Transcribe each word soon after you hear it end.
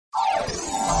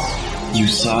You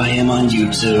saw him on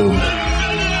YouTube.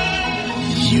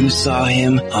 You saw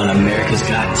him on America's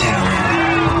Got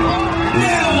Talent.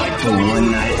 Now, for one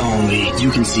night only,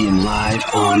 you can see him live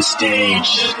on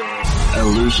stage.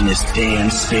 Illusionist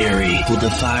Dan Sperry will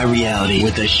defy reality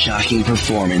with a shocking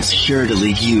performance sure to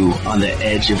leave you on the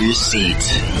edge of your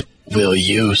seat. Will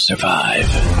you survive?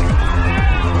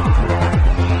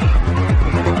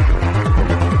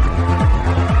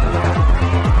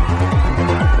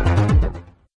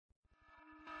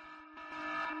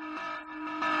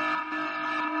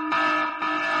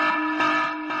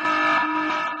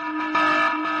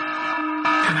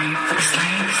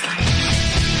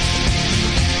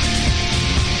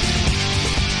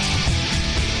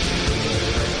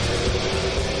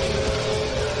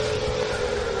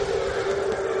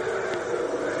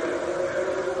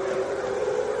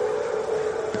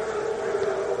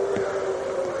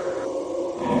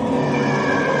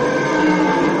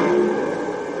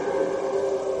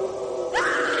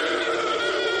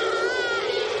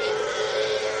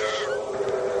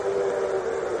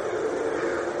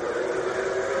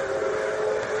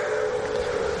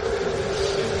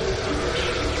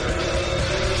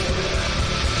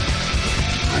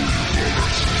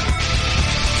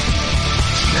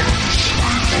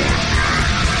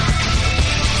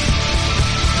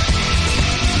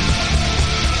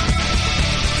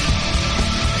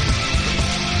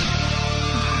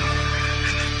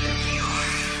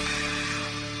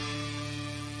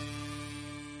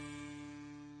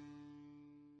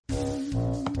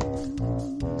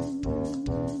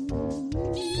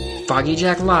 Foggy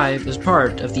Jack Live is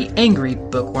part of the Angry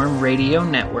Bookworm Radio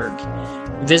Network.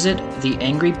 Visit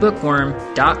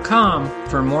theangrybookworm.com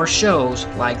for more shows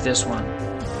like this one.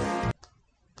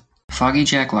 Foggy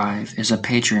Jack Live is a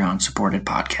Patreon-supported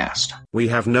podcast. We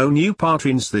have no new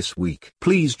patrons this week.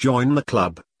 Please join the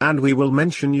club, and we will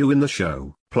mention you in the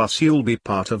show. Plus you'll be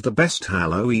part of the best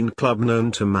Halloween club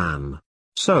known to man.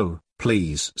 So,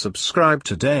 please subscribe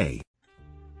today.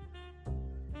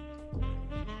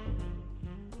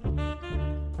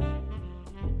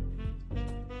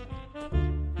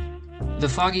 The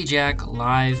Foggy Jack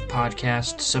Live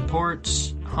podcast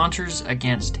supports Haunters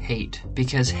Against Hate,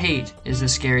 because hate is the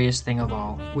scariest thing of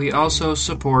all. We also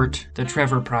support the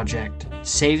Trevor Project,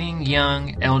 saving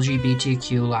young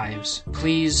LGBTQ lives.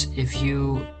 Please, if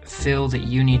you feel that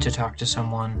you need to talk to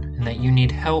someone and that you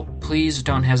need help, please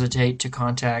don't hesitate to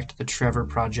contact the Trevor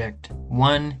Project.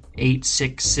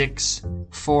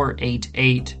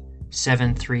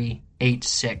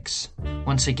 1-866-488-7386.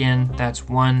 Once again, that's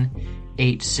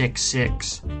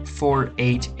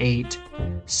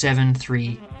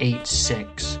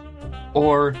 1-866-488-7386.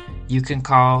 Or you can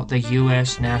call the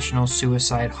U.S. National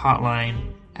Suicide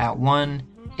Hotline at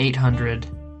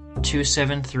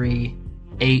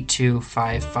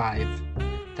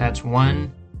 1-800-273-8255. That's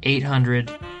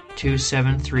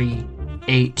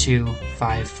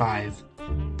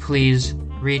 1-800-273-8255. Please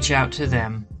reach out to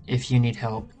them if you need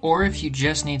help, or if you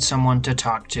just need someone to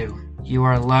talk to. You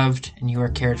are loved and you are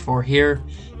cared for here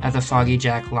at the Foggy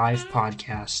Jack Live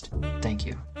podcast. Thank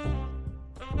you.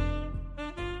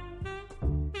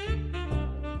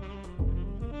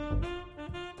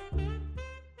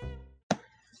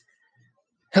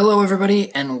 Hello,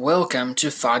 everybody, and welcome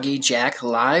to Foggy Jack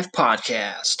Live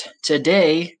podcast.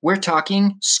 Today, we're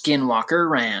talking Skinwalker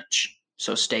Ranch,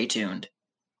 so stay tuned.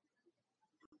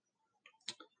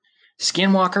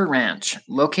 Skinwalker Ranch,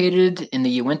 located in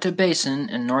the Uinta Basin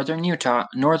in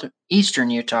northeastern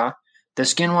Utah, the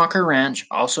Skinwalker Ranch,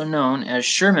 also known as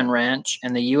Sherman Ranch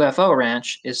and the UFO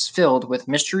Ranch, is filled with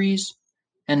mysteries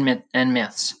and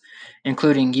myths,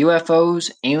 including UFOs,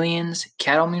 aliens,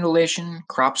 cattle mutilation,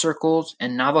 crop circles,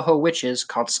 and Navajo witches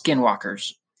called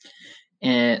skinwalkers.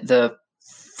 The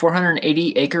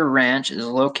 480-acre ranch is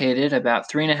located about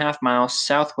 3.5 miles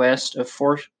southwest of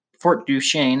Fort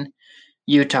Duchesne,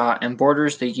 Utah, and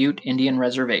borders the Ute Indian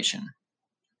Reservation.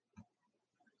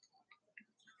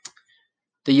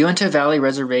 The Uinta Valley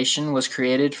Reservation was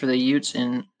created for the Utes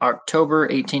in October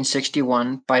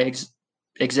 1861 by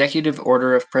executive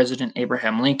order of President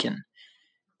Abraham Lincoln.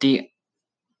 The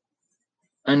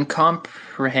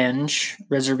Uncompahgre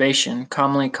Reservation,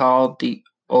 commonly called the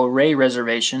Ouray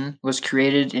Reservation, was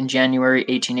created in January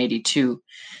 1882,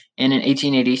 and in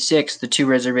 1886 the two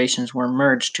reservations were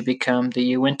merged to become the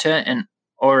Uinta and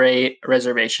Ouray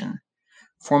Reservation.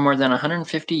 For more than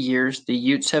 150 years, the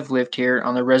Utes have lived here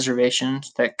on the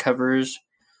reservations that covers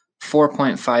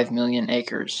 4.5 million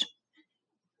acres.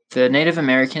 The Native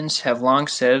Americans have long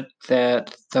said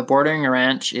that the bordering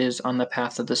ranch is on the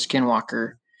path of the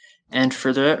Skinwalker, and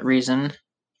for that reason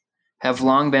have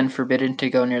long been forbidden to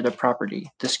go near the property.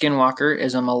 The Skinwalker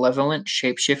is a malevolent,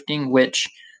 shape-shifting witch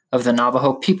of the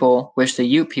Navajo people, which the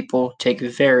Ute people take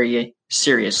very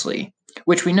seriously,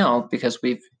 which we know because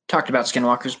we've talked about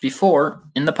Skinwalkers before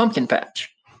in the Pumpkin Patch.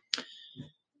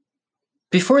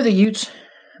 Before the Utes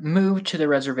moved to the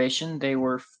reservation, they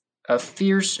were a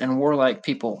fierce and warlike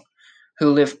people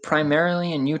who lived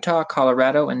primarily in Utah,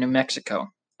 Colorado, and New Mexico.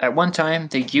 At one time,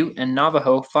 the Ute and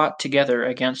Navajo fought together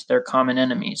against their common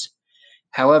enemies.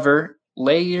 However,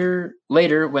 later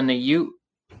when the Ute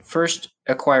first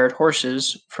acquired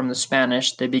horses from the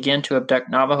Spanish, they began to abduct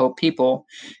Navajo people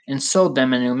and sold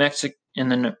them in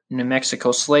the New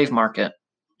Mexico slave market.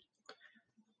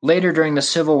 Later during the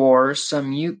Civil War,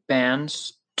 some Ute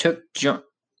bands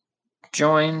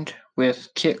joined with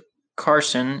Kit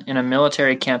Carson in a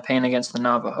military campaign against the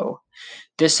Navajo.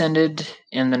 This ended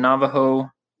in the Navajo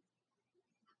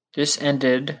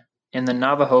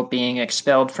being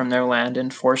expelled from their land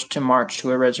and forced to march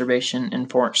to a reservation in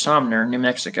Fort Sumner, New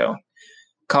Mexico,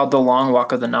 called the Long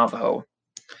Walk of the Navajo.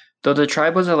 Though the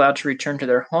tribe was allowed to return to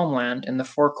their homeland in the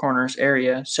Four Corners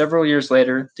area, several years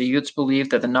later, the Utes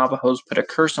believed that the Navajos put a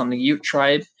curse on the Ute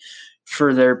tribe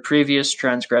for their previous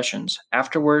transgressions.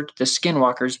 Afterward, the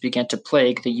Skinwalkers began to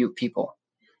plague the Ute people.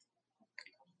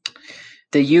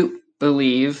 The Ute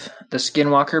believe the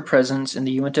Skinwalker presence in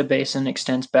the Uinta Basin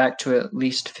extends back to at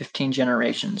least 15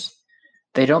 generations.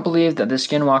 They don't believe that the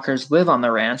Skinwalkers live on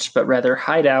the ranch, but rather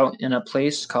hide out in a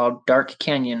place called Dark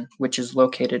Canyon, which is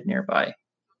located nearby.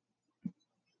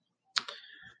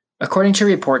 According to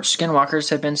reports, Skinwalkers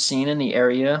have been seen in the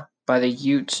area by the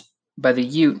Ute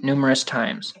numerous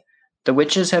times. The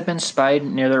witches have been spied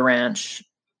near the ranch,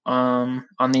 on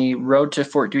the road to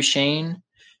Fort Duchesne,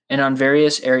 and on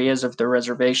various areas of the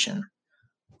reservation.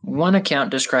 One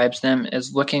account describes them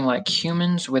as looking like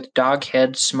humans with dog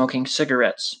heads smoking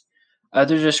cigarettes.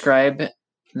 Others describe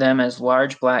them as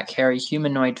large, black, hairy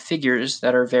humanoid figures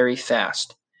that are very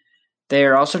fast. They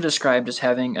are also described as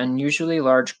having unusually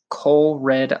large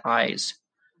coal-red eyes.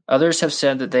 Others have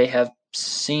said that they have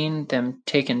seen them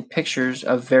taken pictures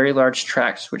of very large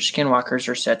tracks which Skinwalkers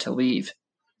are said to leave.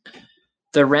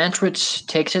 The ranch, which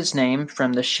takes its name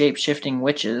from the shape-shifting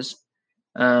witches,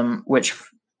 which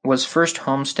was first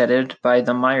homesteaded by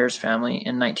the Myers family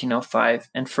in 1905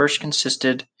 and first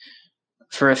consisted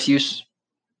for a few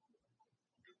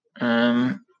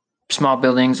small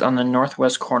buildings on the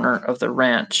northwest corner of the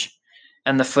ranch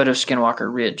and the foot of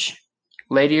Skinwalker Ridge.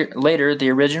 Later, the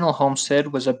original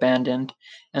homestead was abandoned,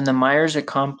 and the Myers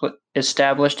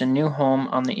established a new home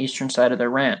on the eastern side of the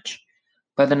ranch.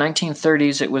 By the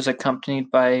 1930s, it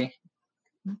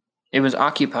was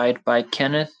occupied by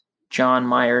Kenneth John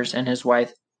Myers and his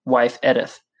wife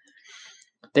Edith.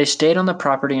 They stayed on the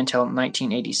property until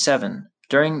 1987.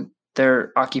 During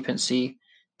their occupancy,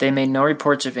 they made no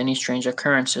reports of any strange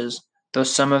occurrences, though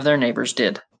some of their neighbors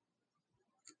did.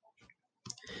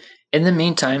 In the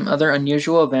meantime, other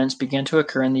unusual events began to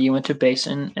occur in the Uinta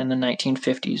Basin in the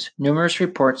 1950s. Numerous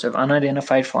reports of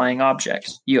unidentified flying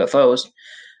objects, UFOs,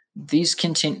 this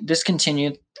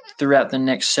continued throughout the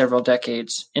next several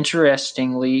decades.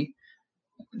 Interestingly,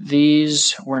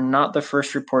 these were not the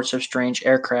first reports of strange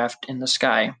aircraft in the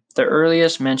sky. The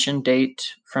earliest mentioned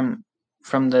date from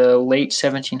the late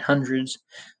 1700s,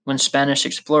 when Spanish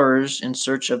explorers in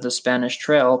search of the Spanish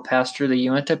Trail passed through the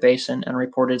Uinta Basin and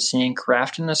reported seeing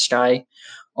craft in the sky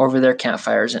over their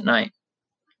campfires at night.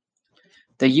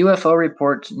 The UFO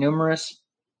reports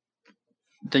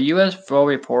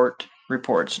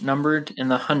numbered in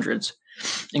the hundreds,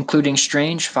 including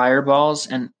strange fireballs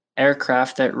and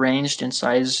aircraft that ranged in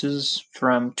sizes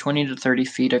from 20 to 30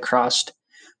 feet across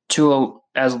to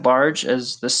as large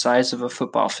as the size of a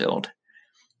football field.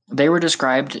 They were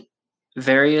described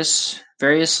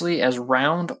variously as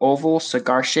round, oval,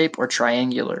 cigar-shaped, or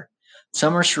triangular.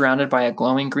 Some were surrounded by a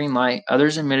glowing green light,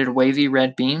 others emitted wavy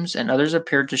red beams, and others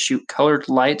appeared to shoot colored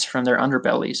lights from their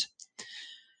underbellies.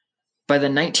 By the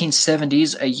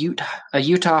 1970s, a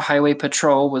Utah Highway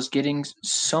Patrol was getting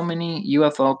so many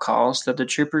UFO calls that the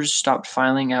troopers stopped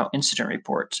filing out incident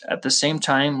reports. At the same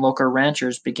time, local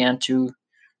ranchers began to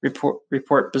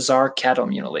report bizarre cattle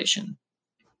mutilation.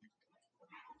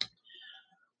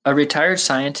 A retired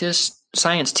science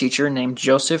teacher named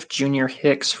Joseph Jr.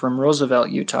 Hicks from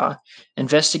Roosevelt, Utah,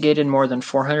 investigated more than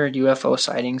 400 UFO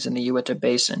sightings in the Uinta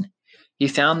Basin. He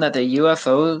found that the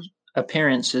UFO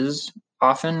appearances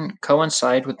often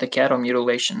coincide with the cattle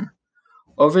mutilation.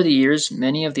 Over the years,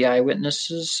 many of the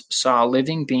eyewitnesses saw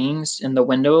living beings in the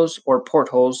windows or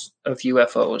portholes of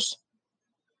UFOs.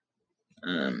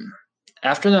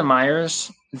 After the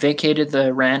Myers vacated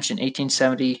the ranch in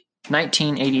 1987,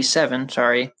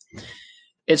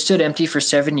 It stood empty for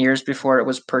 7 years before it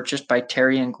was purchased by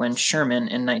Terry and Gwen Sherman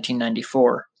in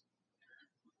 1994.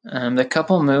 The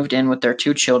couple moved in with their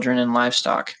 2 children and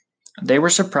livestock. They were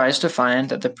surprised to find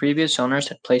that the previous owners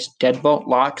had placed deadbolt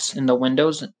locks in the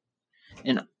windows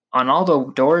and on all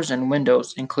the doors and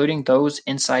windows, including those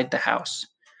inside the house.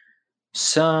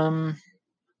 Some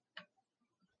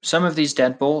of these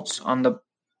deadbolts on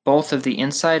both of the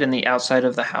inside and the outside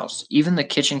of the house. Even the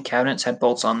kitchen cabinets had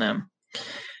bolts on them.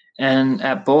 And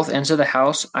at both ends of the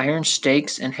house, iron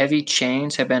stakes and heavy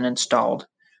chains had been installed,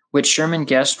 which Sherman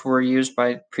guessed were used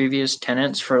by previous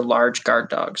tenants for large guard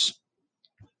dogs.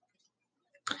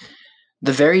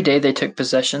 The very day they took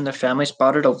possession, the family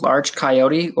spotted a large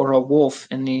coyote or a wolf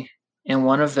in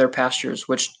one of their pastures,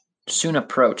 which soon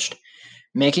approached,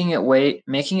 making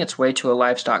its way to a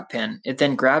livestock pen. It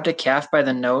then grabbed a calf by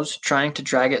the nose, trying to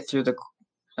drag it through the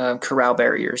corral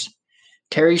barriers.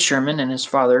 Terry Sherman and his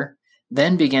father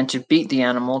then began to beat the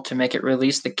animal to make it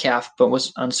release the calf, but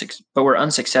were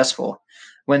unsuccessful.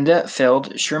 When that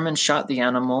failed, Sherman shot the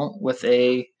animal with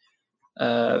a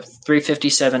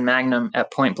 .357 Magnum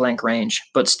at point-blank range,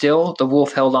 but still the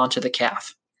wolf held on to the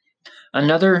calf.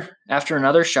 After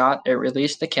another shot, it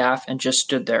released the calf and just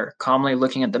stood there, calmly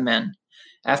looking at the men.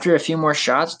 After a few more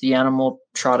shots, the animal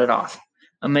trotted off.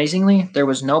 Amazingly, there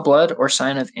was no blood or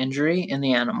sign of injury in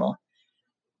the animal.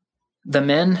 The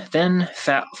men then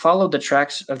followed the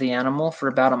tracks of the animal for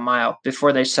about a mile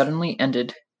before they suddenly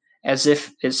ended, as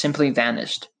if it simply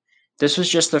vanished. This was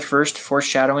just the first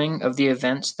foreshadowing of the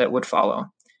events that would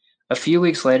follow. A few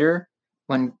weeks later,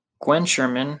 when Gwen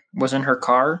Sherman was in her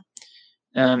car,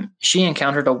 she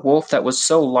encountered a wolf that was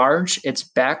so large its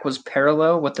back was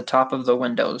parallel with the top of the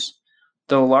windows.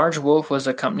 The large wolf was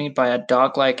accompanied by a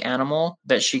dog-like animal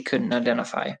that she couldn't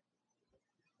identify.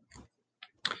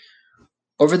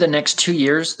 Over the next 2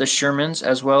 years, the Shermans,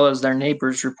 as well as their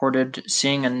neighbors, reported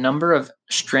seeing a number of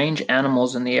strange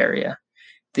animals in the area.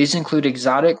 These include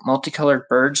exotic, multicolored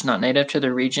birds not native to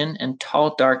the region and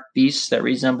tall, dark beasts that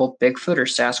resemble Bigfoot or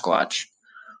Sasquatch.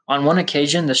 On one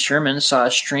occasion, the Shermans saw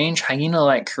a strange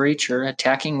hyena-like creature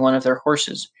attacking one of their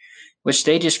horses, which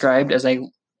they described as a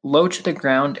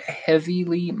low-to-the-ground,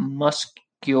 heavily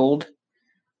musculed,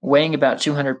 weighing about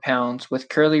 200 pounds, with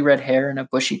curly red hair and a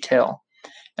bushy tail.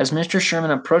 As Mr.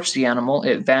 Sherman approached the animal,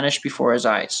 it vanished before his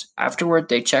eyes. Afterward,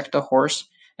 they checked the horse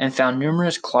and found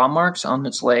numerous claw marks on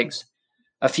its legs.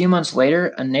 A few months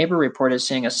later, a neighbor reported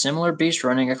seeing a similar beast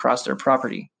running across their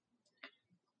property.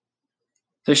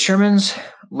 The Shermans,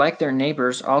 like their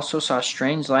neighbors, also saw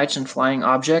strange lights and flying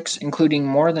objects, including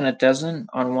more than a dozen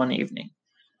on one evening.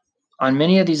 On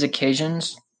many of these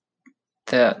occasions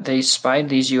that they spied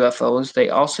these UFOs, they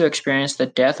also experienced the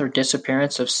death or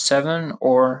disappearance of seven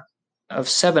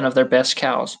of their best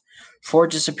cows. 4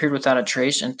 disappeared without a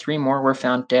trace, and 3 more were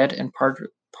found dead and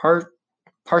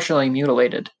partially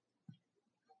mutilated.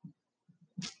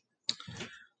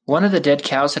 One of the dead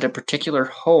cows had a particular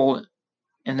hole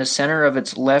in the center of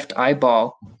its left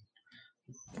eyeball,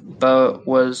 but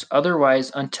was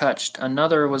otherwise untouched.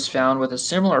 Another was found with a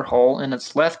similar hole in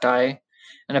its left eye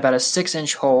and about a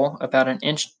 6-inch hole, about an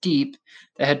inch deep,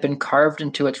 that had been carved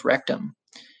into its rectum.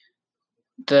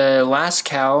 The last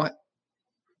cow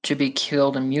to be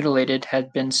killed and mutilated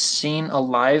had been seen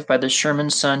alive by the Sherman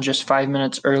son just 5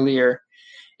 minutes earlier.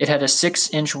 It had a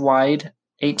 6-inch wide,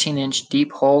 18-inch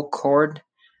deep hole cored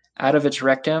out of its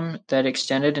rectum that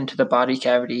extended into the body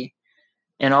cavity.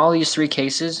 In all these 3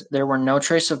 cases, there were no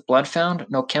trace of blood found,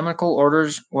 no chemical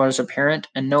odors was apparent,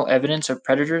 and no evidence of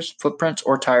predators, footprints,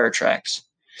 or tire tracks.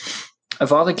 Of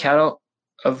the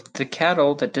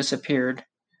cattle that disappeared,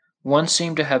 one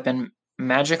seemed to have been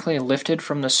magically lifted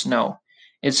from the snow.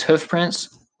 Its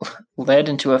hoofprints led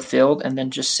into a field and then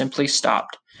just simply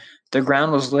stopped. The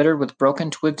ground was littered with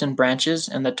broken twigs and branches,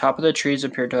 and the top of the trees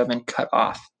appeared to have been cut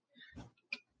off.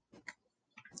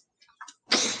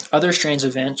 Other strange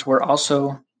events were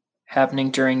also happening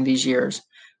during these years.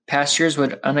 Pastures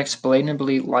would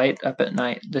unexplainably light up at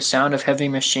night. The sound of heavy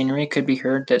machinery could be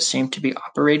heard that seemed to be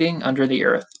operating under the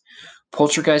earth.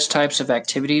 Poltergeist types of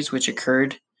activities which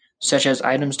occurred, such as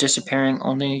items disappearing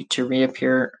only to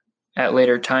reappear at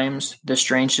later times, the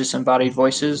strange disembodied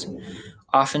voices,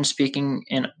 often speaking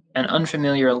in an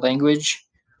unfamiliar language,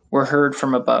 were heard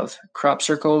from above. Crop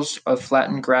circles of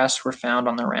flattened grass were found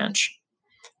on the ranch.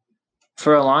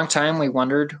 For a long time, we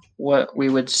wondered what we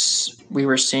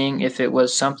were seeing, if it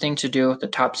was something to do with the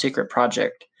top secret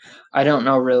project. I don't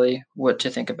know really what to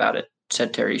think about it,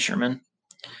 said Terry Sherman.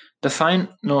 The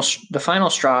final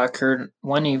straw occurred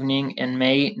one evening in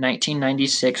May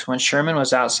 1996 when Sherman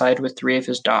was outside with 3 of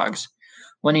his dogs,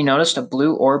 when he noticed a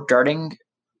blue orb darting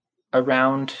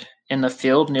around in the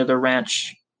field near the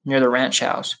ranch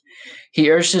house. He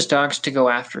urged his dogs to go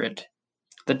after it.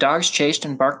 The dogs chased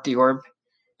and barked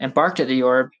at the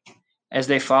orb as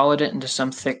they followed it into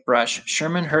some thick brush.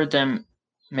 Sherman heard them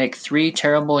make 3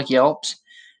 terrible yelps,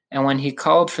 and when he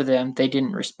called for them, they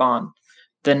didn't respond.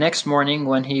 The next morning,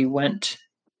 when he went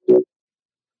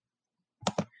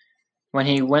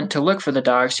to look for the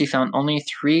dogs, he found only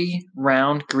 3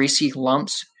 round, greasy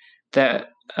lumps that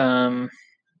I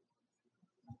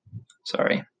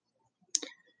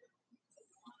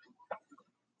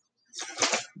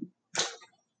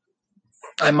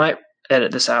might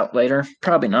edit this out later.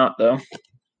 Probably not, though.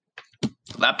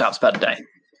 Laptop's about to die.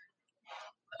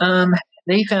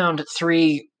 They found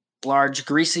 3 large,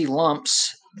 greasy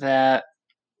lumps that,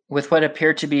 with what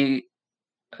appeared to be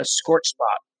a scorch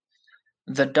spot.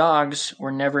 The dogs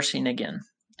were never seen again.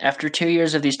 After 2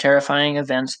 years of these terrifying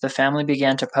events, the family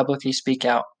began to publicly speak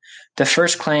out. The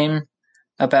first claim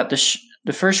about these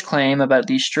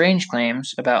strange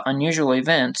claims about unusual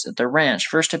events at the ranch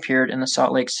first appeared in the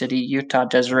Salt Lake City, Utah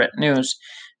Deseret News,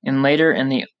 and later in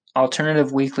the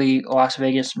alternative weekly Las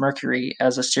Vegas Mercury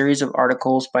as a series of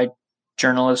articles by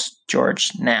journalist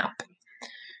George Knapp.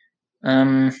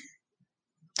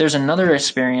 There's another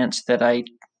experience that I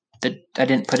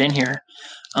didn't put in here.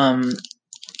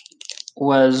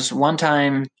 Was one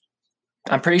time,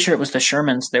 I'm pretty sure it was the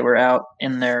Shermans. They were out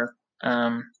in their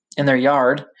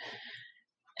yard,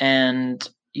 and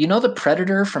you know the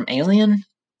Predator from Alien?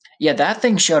 Yeah, that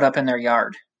thing showed up in their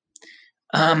yard.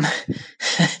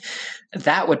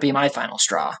 That would be my final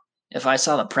straw. If I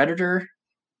saw the Predator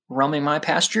roaming my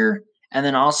pasture and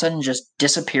then all of a sudden just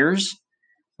disappears,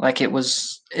 like it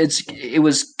was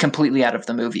completely out of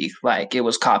the movie, like it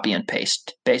was copy and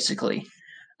paste, basically.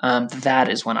 That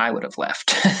is when I would have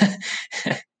left.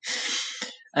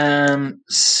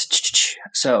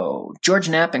 So George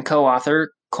Knapp and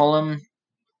co-author Colum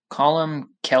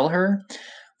Kelleher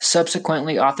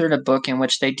subsequently authored a book in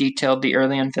which they detailed the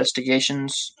early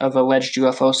investigations of alleged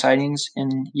UFO sightings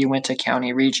in Uinta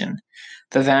County region,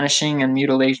 the vanishing and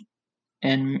mutilated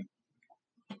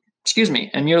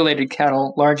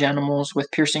cattle, large animals with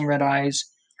piercing red eyes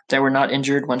that were not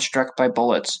injured when struck by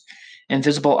bullets,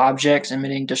 invisible objects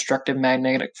emitting destructive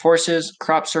magnetic forces,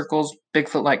 crop circles,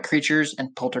 Bigfoot-like creatures,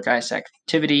 and poltergeist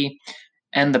activity,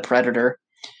 and the Predator.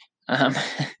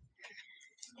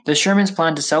 The Shermans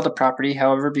planned to sell the property.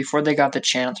 However, before they got the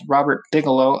chance, Robert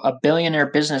Bigelow, a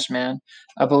billionaire businessman,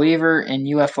 a believer in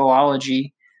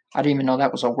UFOlogy, I didn't even know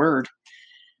that was a word,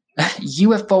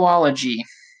 UFOlogy,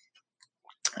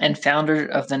 and founder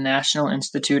of the National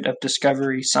Institute of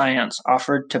Discovery Science,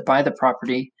 offered to buy the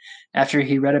property after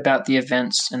he read about the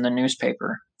events in the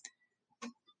newspaper.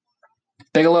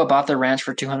 Bigelow bought the ranch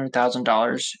for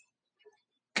 $200,000,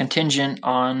 contingent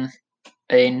on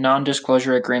a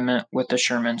non-disclosure agreement with the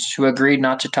Shermans, who agreed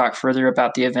not to talk further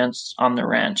about the events on the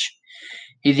ranch.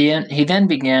 He then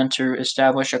began to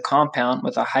establish a compound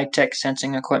with a high-tech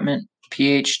sensing equipment,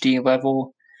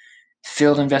 PhD-level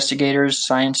field investigators,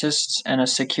 scientists, and a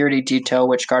security detail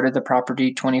which guarded the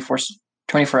property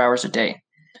 24 hours a day.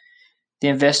 The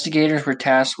investigators were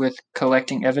tasked with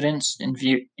collecting evidence,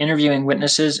 interviewing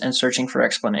witnesses, and searching for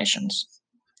explanations.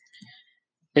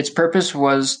 Its purpose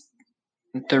was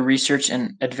the research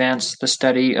and advance the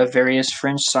study of various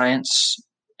fringe science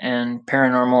and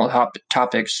paranormal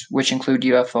topics, which include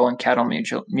UFO and cattle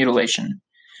mutilation.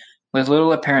 With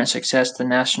little apparent success, the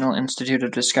National Institute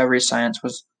of Discovery Science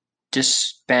was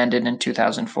disbanded in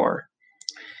 2004.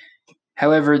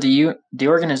 However, the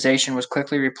organization was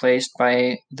quickly replaced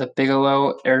by the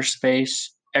Bigelow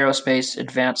Aerospace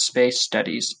Advanced Space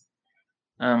Studies,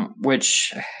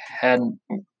 which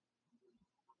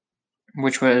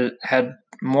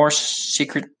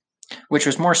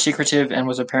was more secretive and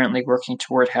was apparently working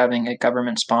toward having a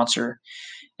government sponsor.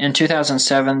 In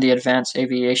 2007, the Advanced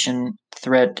Aviation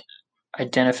Threat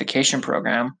Identification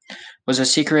Program was a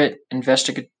secret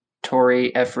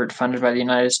investigatory effort funded by the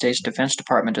United States Defense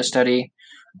Department to study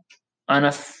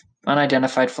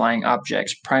unidentified flying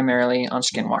objects, primarily on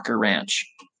Skinwalker Ranch.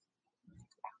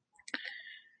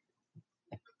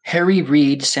 Harry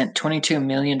Reid sent $22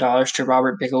 million to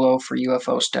Robert Bigelow for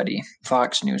UFO study,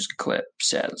 Fox News clip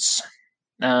says.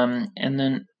 And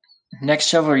then next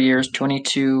several years,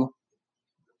 $22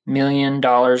 million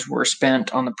were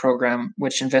spent on the program,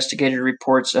 which investigated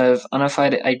reports of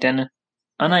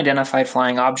unidentified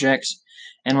flying objects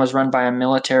and was run by a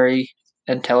military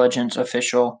intelligence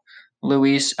official,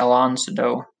 Luis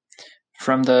Alonso,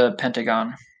 from the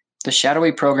Pentagon. The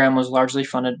shadowy program was largely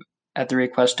funded at the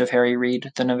request of Harry Reid,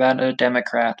 the Nevada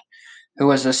Democrat, who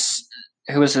was a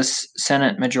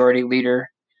Senate Majority Leader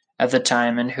at the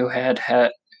time and who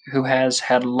who has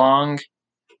had a long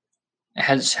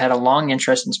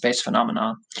interest in space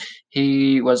phenomena.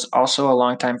 He was also a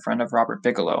longtime friend of Robert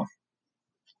Bigelow.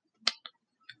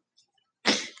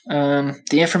 The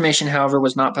information, however,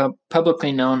 was not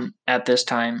publicly known at this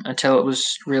time until it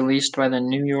was released by the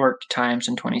New York Times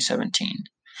in 2017.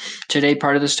 Today,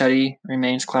 part of the study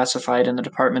remains classified, and the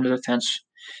Department of Defense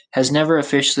has never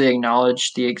officially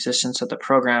acknowledged the existence of the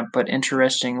program, but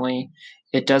interestingly,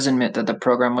 it does admit that the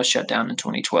program was shut down in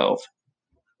 2012.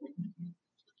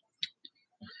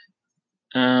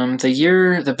 The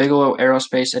year the Bigelow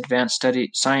Aerospace Advanced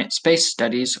Space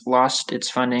Studies lost its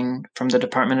funding from the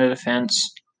Department of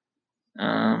Defense,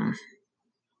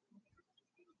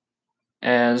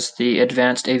 as the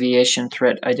Advanced Aviation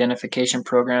Threat Identification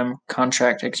Program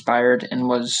contract expired and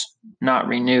was not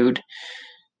renewed.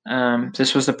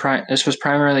 This was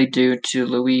primarily due to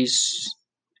Luis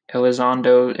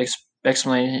Elizondo's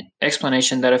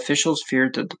explanation that officials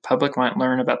feared that the public might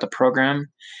learn about the program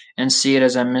and see it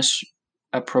as a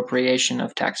misappropriation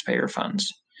of taxpayer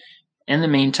funds. In the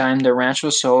meantime, the ranch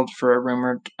was sold for a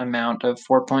rumored amount of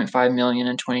 $4.5 million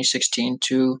in 2016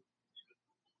 to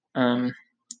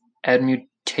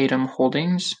Admutatum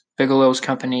Holdings. Bigelow's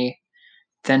company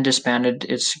then disbanded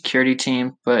its security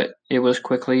team, but it was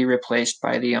quickly replaced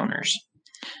by the owners.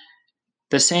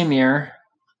 That same year,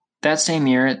 the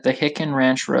Hicken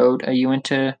Ranch Road, a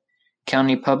Uintah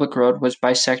County public road, was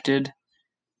bisected.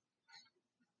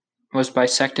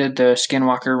 The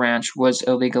Skinwalker Ranch was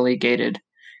illegally gated.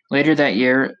 Later that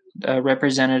year, a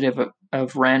representative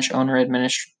of ranch owner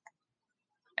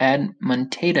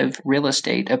Administrative Real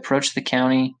Estate approached the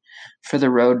county for the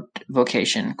road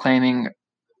vocation, claiming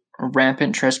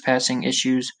rampant trespassing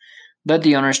issues led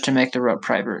the owners to make the road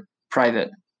private.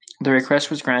 The request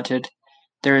was granted.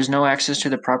 There is no access to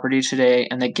the property today,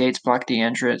 and the gates block the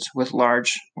entrance with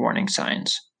large warning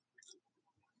signs.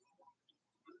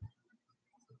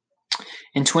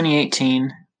 In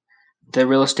 2018, the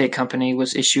real estate company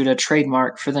was issued a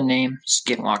trademark for the name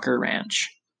Skinwalker Ranch.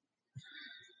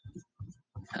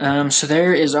 So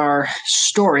there is our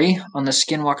story on the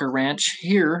Skinwalker Ranch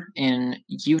here in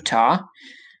Utah.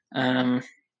 One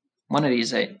of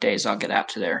these days I'll get out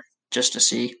to there just to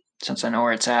see, since I know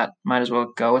where it's at. Might as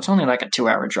well go. It's only like a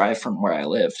 2-hour drive from where I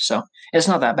live, so it's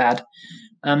not that bad.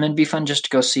 It'd be fun just to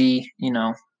go see,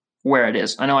 where it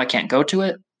is. I know I can't go to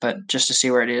it, but just to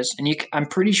see where it is. And I'm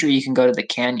pretty sure you can go to the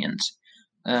canyons.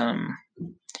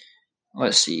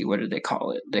 Let's see, what did they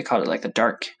call it? They called it like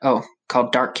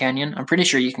called Dark Canyon. I'm pretty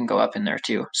sure you can go up in there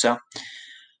too. So,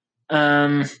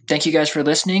 thank you guys for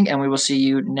listening, and we will see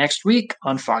you next week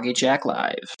on Foggy Jack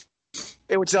Live.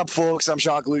 Hey, what's up, folks? I'm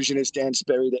shock illusionist Dan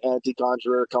Sperry, the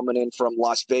anti-conjurer, coming in from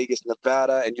Las Vegas,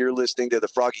 Nevada, and you're listening to the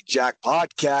Froggy Jack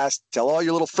podcast. Tell all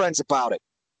your little friends about it.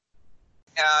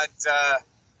 And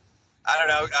I don't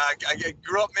know. I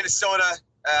grew up in Minnesota,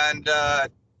 and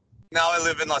now I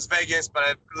live in Las Vegas, but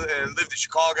I lived in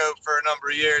Chicago for a number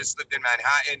of years, lived in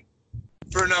Manhattan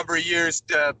for a number of years,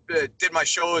 did my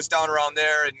shows down around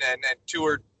there and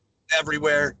toured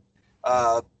everywhere.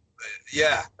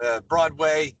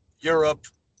 Broadway, Europe,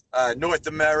 North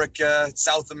America,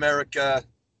 South America,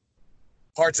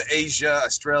 parts of Asia,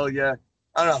 Australia.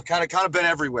 I don't know, kind of been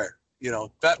everywhere,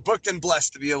 booked and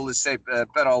blessed to be able to say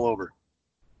bet all over.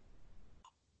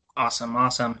 Awesome.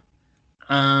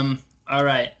 All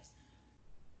right.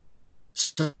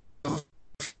 So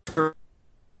for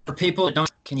people that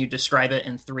don't, can you describe it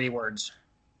in 3 words?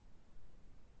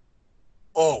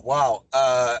 Oh, wow.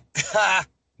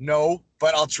 No,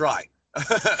 but I'll try.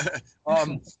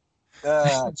 Or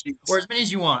as many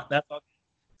as you want. That's okay.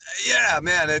 Yeah,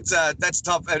 man, that's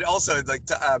tough. And also, I don't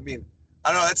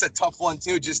know, that's a tough one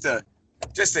too, just to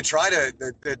try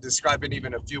to describe it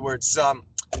even a few words. I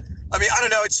don't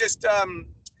know. It's just, I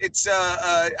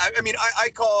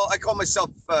call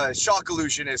myself shock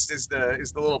illusionist is the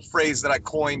little phrase that I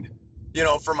coined,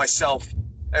 for myself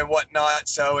and whatnot.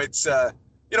 So it's,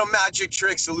 magic,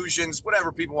 tricks, illusions,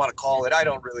 whatever people want to call it. I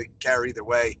don't really care either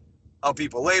way how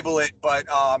people label it, but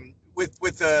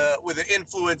with an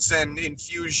influence and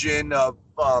infusion of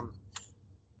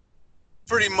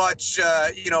pretty much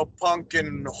punk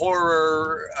and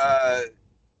horror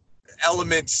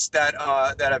elements that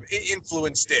have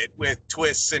influenced it, with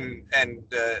twists and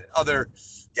other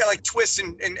twists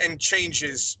and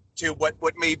changes to what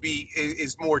maybe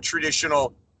is more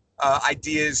traditional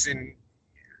ideas and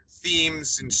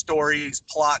themes and stories,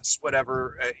 plots,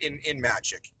 whatever, in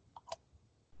magic.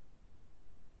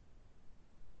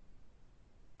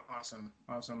 Awesome.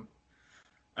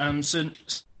 So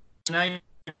now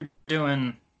you're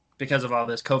doing, because of all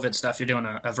this COVID stuff, you're doing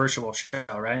a virtual show,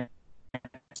 right?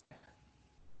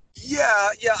 Yeah,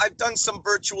 I've done some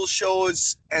virtual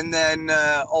shows, and then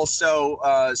also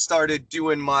started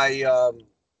doing my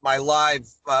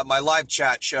live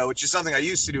chat show, which is something I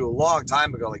used to do a long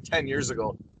time ago, like 10 years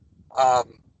ago.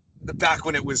 Um, back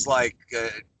when it was like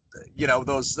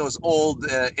those old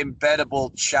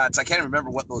embeddable chats. I can't remember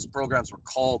what those programs were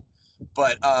called,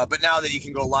 but now that you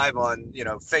can go live on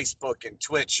Facebook and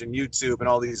Twitch and YouTube and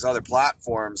all these other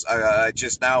platforms, I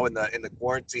just now in the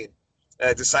quarantine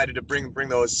decided to bring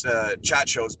those chat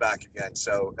shows back again.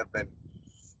 So I've been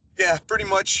pretty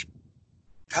much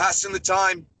passing the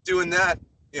time doing that.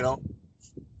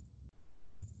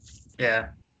 Yeah,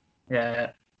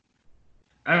 yeah.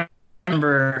 I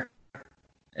remember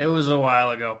it was a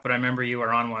while ago, but I remember you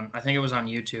were on one. I think it was on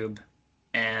YouTube,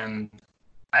 and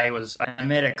I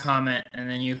made a comment, and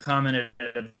then you commented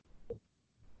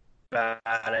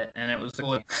about it, and it was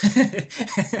cool.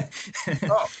 Oh,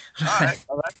 all right.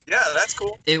 Yeah, that's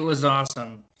cool. It was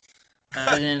awesome.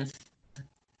 I didn't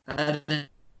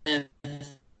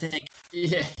think.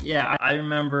 Yeah. I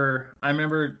remember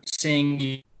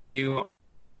seeing you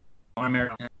on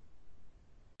American.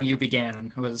 You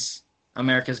began. It was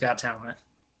America's Got Talent.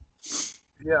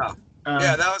 Yeah,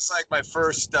 that was like my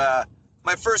first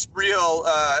real.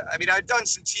 I mean, I'd done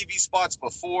some TV spots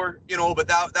before, but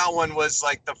that one was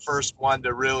like the first one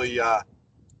to really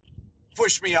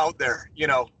push me out there.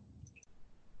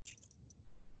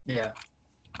 Yeah.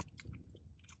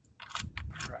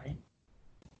 Right.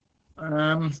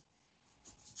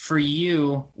 For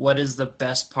you, what is the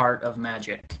best part of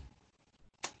magic?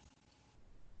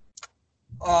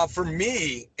 For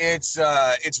me, it's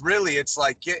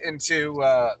like getting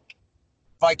to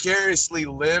vicariously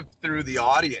live through the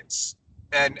audience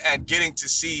and getting to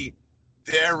see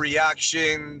their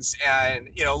reactions and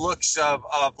looks of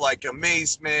like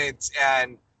amazement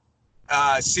and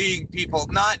seeing people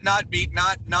not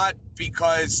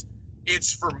because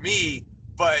it's for me,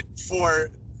 but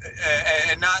for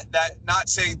and not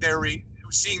saying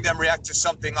seeing them react to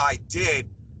something I did,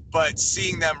 but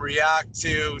seeing them react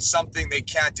to something they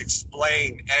can't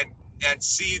explain and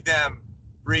see them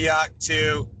react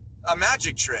to a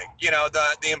magic trick,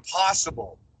 the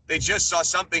impossible. They just saw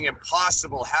something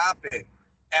impossible happen.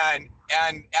 And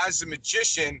as a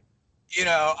magician,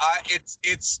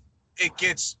 it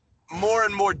gets more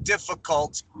and more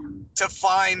difficult to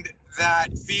find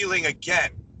that feeling again.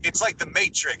 It's like the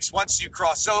Matrix. Once you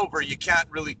cross over, you can't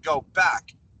really go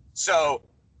back. So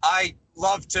I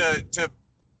love to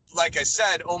like I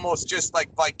said, almost just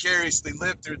like vicariously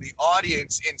live through the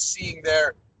audience and seeing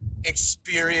their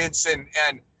experience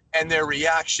and their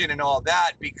reaction and all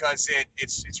that, because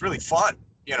it's really fun.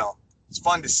 It's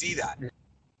fun to see that.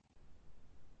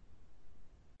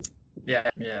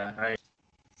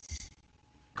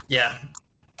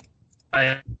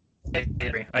 I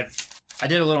agree. I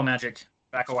did a little magic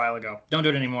back a while ago. Don't do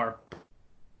it anymore,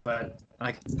 but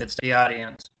it's the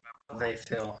audience how they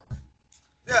feel.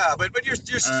 Yeah, but you're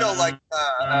still like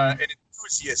an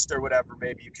enthusiast or whatever,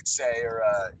 maybe you could say, or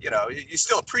you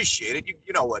still appreciate it.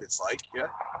 You know what it's like, yeah.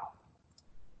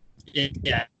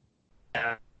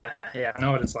 Yeah, I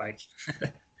know what it's like.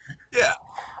 Yeah.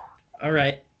 All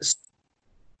right.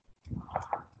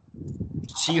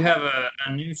 So you have a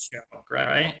new show,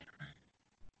 right?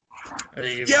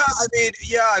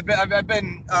 I've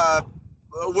been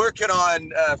working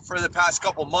on for the past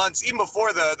couple months, even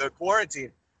before the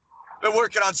quarantine. Been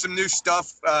working on some new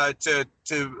stuff to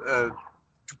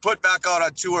put back out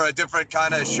on tour, a different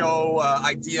kind of show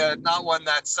idea, not one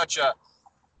that's such a,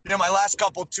 my last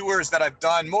couple tours that I've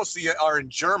done mostly are in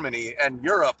Germany, and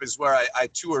Europe is where I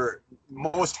tour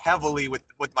most heavily with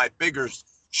my bigger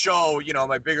show,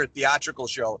 my bigger theatrical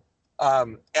show,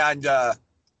 and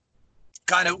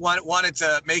kind of wanted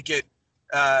to make it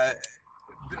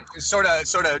sort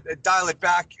of dial it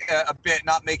back a bit,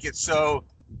 not make it so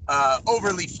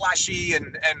overly flashy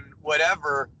and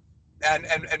whatever, and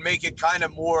make it kind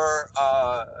of more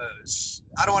I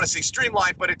don't want to say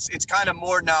streamlined, but it's kind of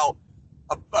more now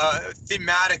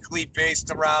thematically based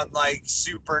around like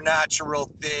supernatural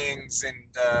things and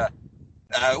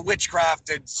witchcraft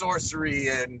and sorcery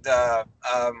and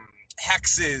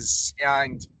hexes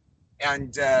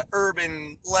and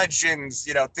urban legends,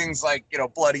 things like,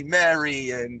 Bloody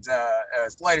Mary and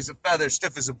as light as a feather,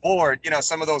 stiff as a board,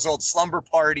 some of those old slumber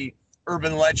party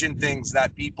urban legend things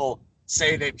that people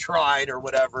say they've tried or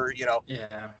whatever,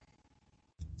 Yeah.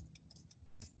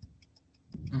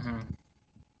 Mm-hmm.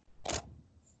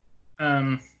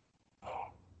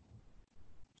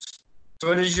 So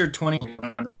what is your 20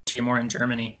 more in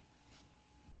Germany?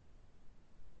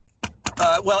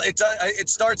 Well, it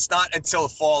starts not until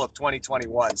the fall of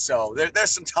 2021, so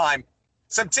there's some time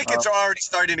Some tickets are already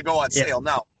starting to go on sale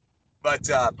now, but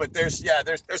there's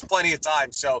plenty of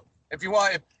time. So if you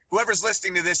want, if whoever's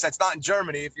listening to this that's not in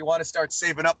Germany, if you want to start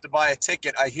saving up to buy a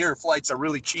ticket, I hear flights are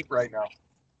really cheap right now.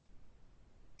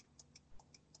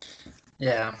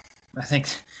 Yeah, I think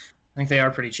they are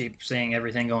pretty cheap, seeing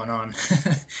everything going on.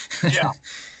 Yeah.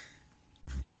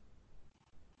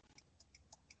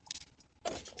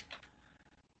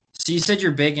 So you said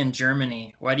you're big in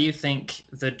Germany. Why do you think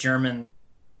the Germans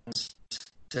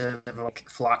have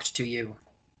flocked to you?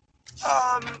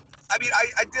 I mean,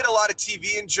 I did a lot of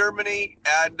TV in Germany,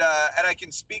 and I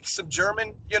can speak some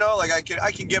German. You know, like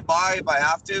I can get by if I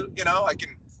have to. You know,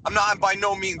 I'm by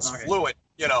no means fluent.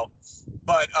 You know,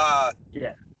 but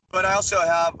But I also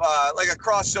have like a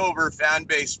crossover fan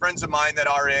base, friends of mine that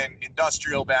are in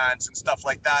industrial bands and stuff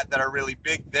like that are really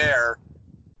big there.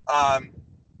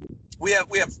 We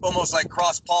have almost like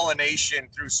cross-pollination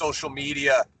through social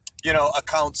media, you know,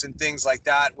 accounts and things like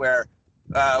that, where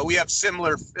we have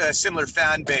similar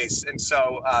fan base, and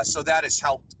so that has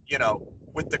helped, you know,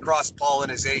 with the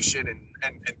cross-pollination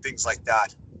and things like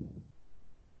that.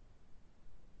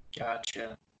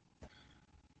 Gotcha.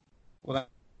 Well,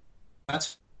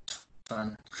 that's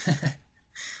fun.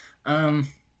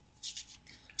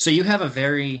 So you have a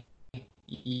very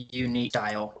unique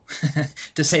style,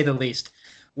 to say the least.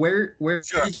 Where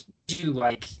did you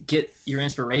like get your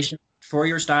inspiration for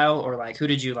your style, or like who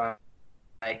did you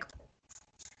like?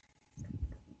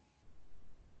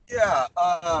 Yeah,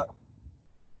 I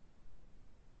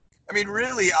mean,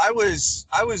 really, I was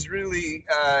really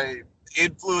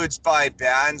influenced by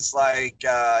bands like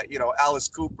you know, Alice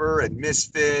Cooper and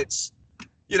Misfits.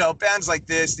 You know, bands like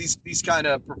these kind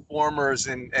of performers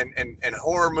and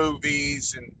horror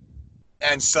movies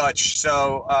and such.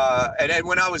 So, and then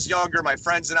when I was younger, my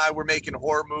friends and I were making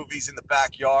horror movies in the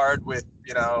backyard with,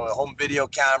 you know, home video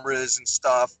cameras and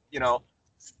stuff, you know.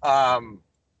 And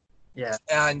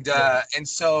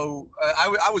so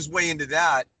I was way into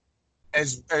that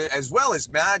as well as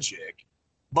magic.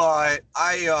 But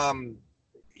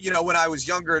you know, when I was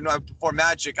younger and before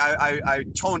magic, I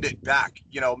toned it back,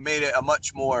 you know, made it a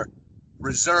much more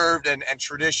reserved and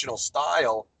traditional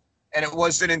style. And it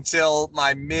wasn't until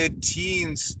my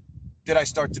mid-teens did I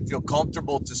start to feel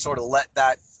comfortable to sort of let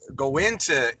that go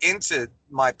into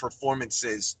my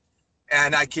performances.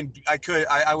 And I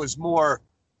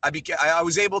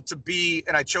was able to be,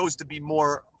 and I chose to be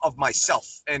more of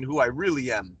myself and who I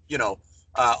really am, you know,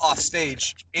 off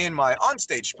stage in my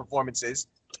onstage performances.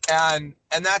 And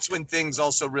that's when things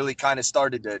also really kind of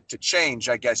started to change,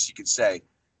 I guess you could say,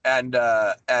 and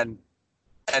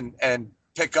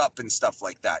pick up and stuff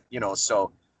like that, you know.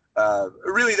 So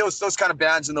really those kind of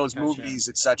bands and those movies,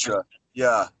 etc.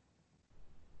 Yeah.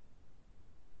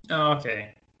 Oh,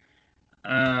 okay.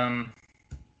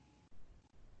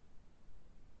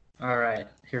 All right.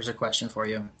 Here's a question for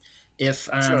you. If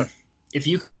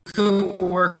you could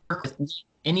work with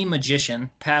any magician,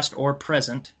 past or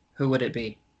present, who would it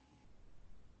be?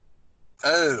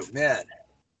 Oh man.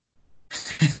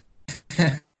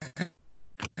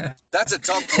 That's a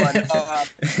tough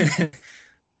one.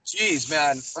 Geez,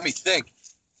 man, let me think.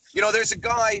 You know, there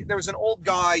was an old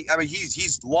guy. I mean,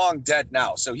 he's long dead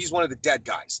now, so he's one of the dead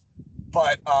guys.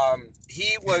 But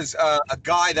he was a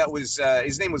guy that was,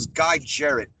 his name was Guy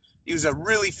Jarrett. He was a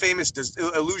really famous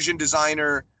illusion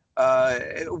designer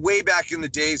way back in the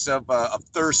days of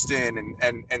Thurston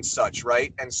and such,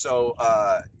 right? And so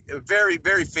a very,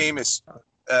 very famous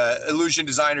illusion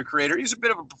designer, creator. He's a bit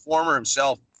of a performer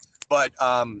himself. But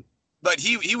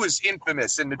he was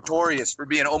infamous and notorious for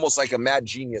being almost like a mad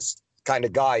genius kind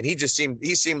of guy. And he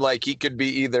seemed like he could be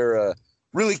either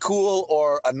really cool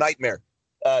or a nightmare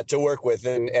to work with.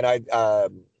 And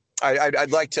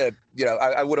I'd like to, you know,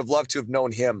 I would have loved to have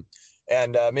known him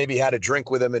and maybe had a drink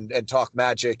with him and talk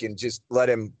magic and just let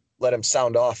him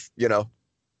sound off, you know.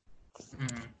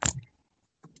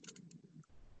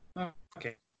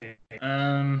 Okay.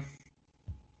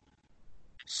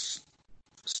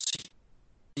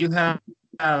 You have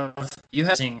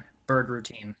sing bird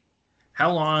routine.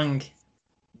 How long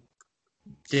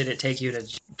did it take you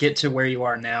to get to where you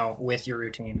are now with your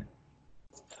routine?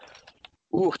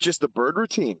 Ooh, just the bird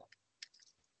routine.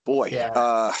 Boy,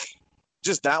 yeah.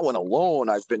 Just that one alone,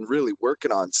 I've been really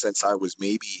working on since I was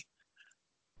maybe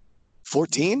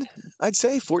 14, I'd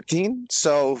say 14.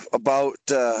 So about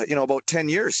 10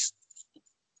 years,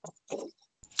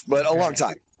 but a long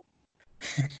time.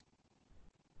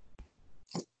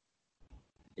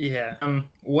 Yeah.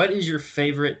 What is your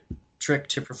favorite trick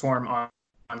to perform on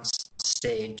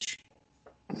stage?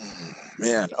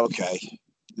 Man, okay.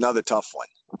 Another tough one.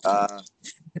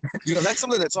 You know, that's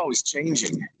something that's always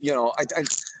changing. You know,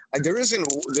 There isn't.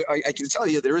 I can tell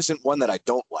you there isn't one that I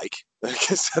don't like,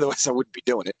 because otherwise I wouldn't be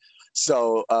doing it.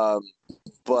 So,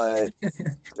 but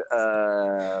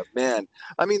man,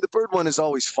 I mean, the bird one is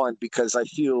always fun because I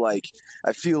feel like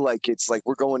it's like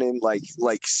we're going in like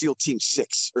SEAL Team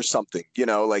 6 or something.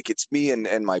 Like it's me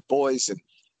and my boys,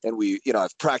 and we,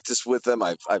 I've practiced with them,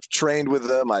 I've trained with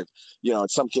them, I've, in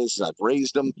some cases I've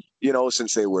raised them,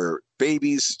 since they were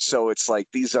babies. So it's like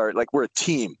these are like we're a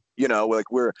team. Like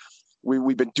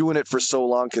we've been doing it for so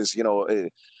long because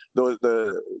the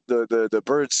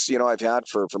birds I've had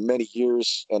for many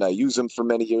years, and I use them for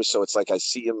many years. So it's like I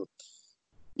see them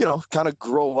kind of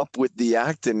grow up with the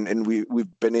act, and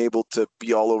we've been able to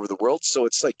be all over the world. So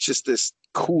it's like just this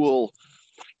cool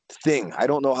thing. I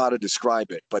don't know how to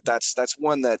describe it, but that's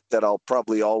one that I'll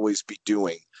probably always be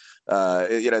doing,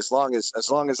 as long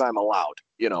as I'm allowed,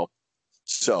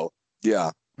 so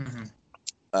yeah. Mm-hmm.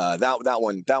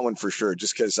 That one for sure,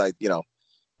 just because and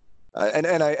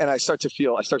I start to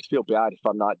feel bad if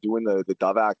I'm not doing the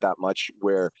dove act that much,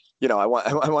 where I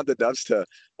want the doves to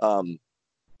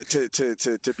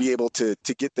be able to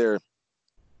get their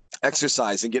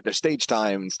exercise and get their stage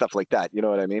time and stuff like that, you know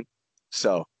what I mean?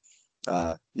 So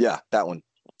yeah, that one.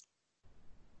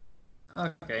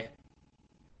 Okay.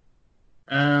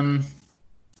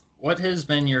 What has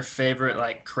been your favorite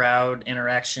like crowd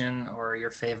interaction, or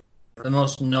the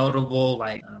most notable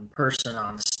like person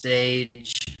on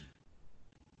stage?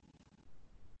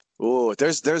 Oh,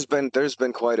 there's been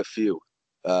quite a few.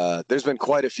 There's been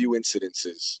quite a few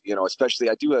incidences, especially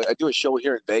I do a show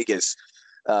here in Vegas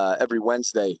every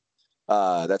Wednesday.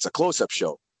 That's a close-up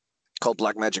show called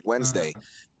Black Magic Wednesday,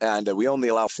 and we only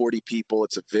allow 40 people.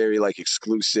 It's a very like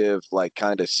exclusive, like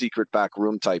kind of secret back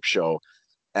room type show,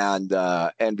 and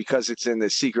because it's in the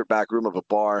secret back room of a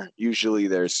bar, usually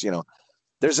there's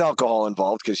alcohol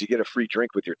involved because you get a free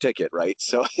drink with your ticket, right?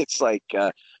 So it's like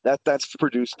that's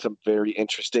produced some very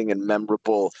interesting and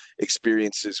memorable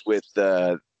experiences with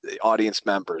the audience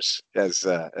members, as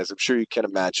I'm sure you can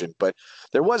imagine. But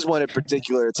there was one in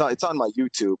particular. It's on my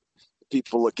YouTube.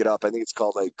 People look it up. I think it's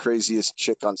called like Craziest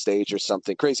Chick on Stage or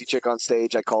something. Crazy Chick on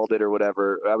Stage, I called it, or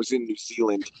whatever. I was in New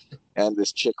Zealand, and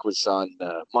this chick was on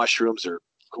mushrooms or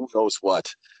who knows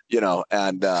what,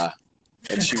 and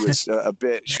she was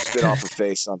she spit off her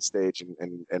face on stage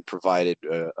and provided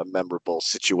a memorable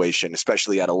situation,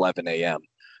 especially at 11 a.m.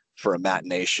 for a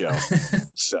matinee show.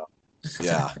 So,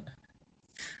 yeah.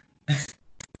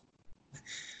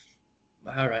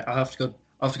 All right, I'll have to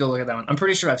go look at that one. I'm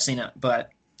pretty sure I've seen it,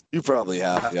 but You probably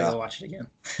have. I'll have Yeah. to go watch it again.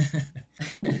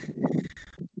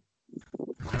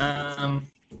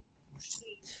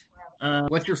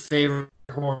 What's your favorite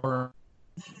horror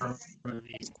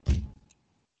movie?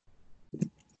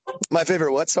 My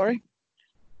favorite what? Sorry.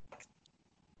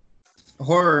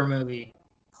 Horror movie.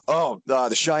 Oh,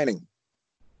 The Shining.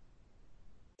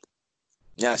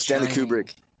 Yeah, Stanley Shining.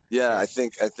 Kubrick. Yeah, I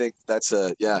think that's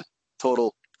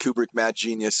total Kubrick mad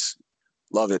genius.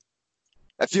 Love it.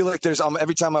 I feel like there's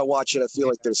every time I watch it, I feel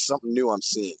like there's something new I'm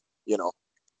seeing. Yeah,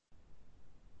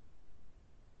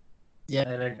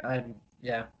 I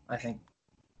think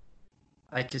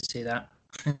I could see that.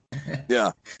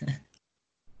 Yeah.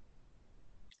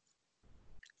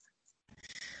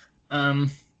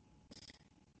 Have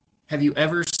you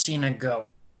ever seen a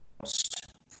ghost?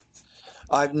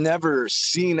 I've never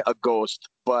seen a ghost,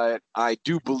 but I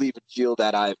do believe and feel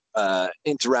that I've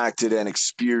interacted and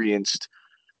experienced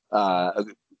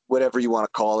whatever you want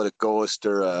to call it, a ghost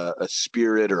or a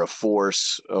spirit or a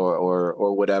force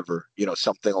or whatever,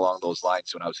 something along those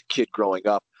lines. When I was a kid growing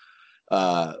up,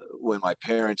 when my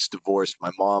parents divorced,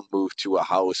 my mom moved to a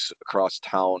house across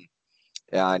town,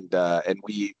 and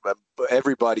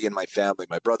everybody in my family,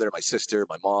 my brother, my sister,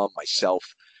 my mom, myself,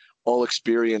 all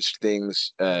experienced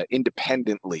things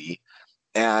independently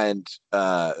and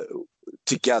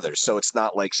together. So it's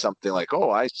not like something like,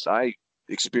 oh, I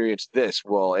experienced this.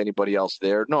 Well, anybody else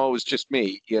there? No, it was just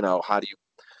me. How do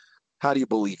you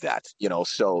believe that?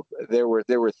 So there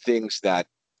were things that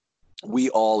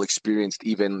we all experienced,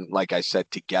 even like I said,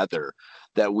 together,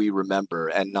 that we remember,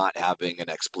 and not having an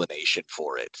explanation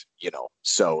for it.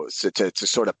 So to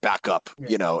sort of back up,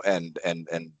 and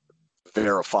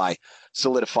verify,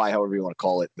 solidify, however you want to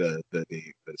call it, the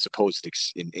supposed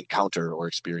encounter or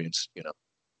experience.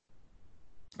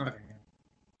 Okay.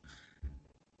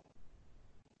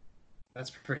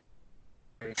 That's pretty.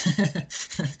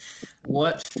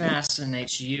 What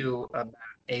fascinates you about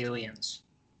aliens?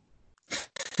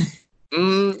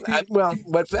 Well,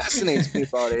 what fascinates me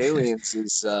about aliens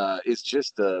is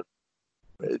just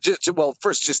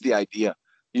first, just the idea,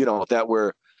 that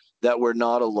we're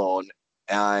not alone,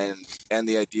 and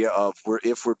the idea of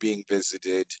if we're being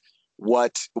visited,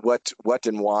 what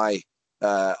and why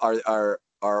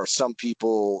are some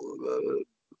people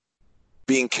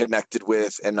being connected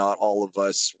with and not all of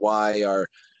us? Why are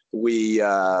we?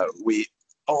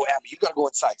 Oh, Abby, you gotta go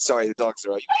inside. Sorry, the dogs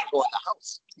are out. You gotta go in the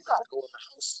house. You gotta go in the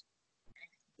house.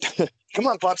 Come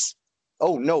on, pups.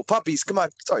 Oh no, puppies! Come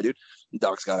on. Sorry, dude. The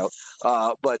dogs got out.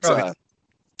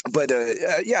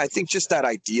 Yeah, I think just that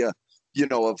idea,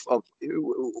 of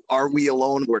are we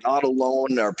alone? We're not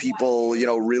alone. Are people,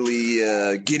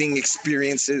 really getting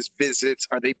experiences, visits?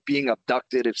 Are they being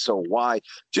abducted? If so, why?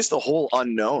 Just the whole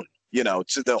unknown,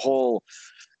 to the whole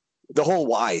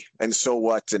why and so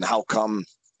what and how come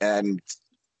and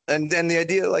then the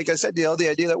idea, like I said, the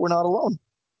idea that we're not alone,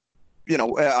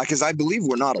 because I believe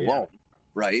we're not alone,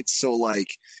 right? So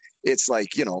like, it's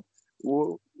like, then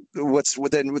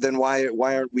why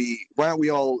aren't we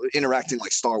all interacting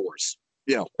like Star Wars,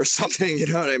 or something, you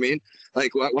know what I mean?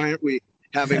 Like, why aren't we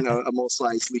having a Mos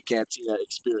Eisley Cantina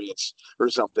experience or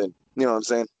something? You know what I'm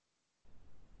saying?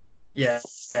 Yeah.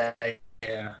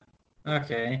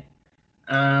 Okay.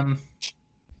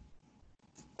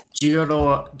 Do you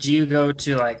go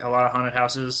to like a lot of haunted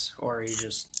houses, or are you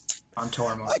just on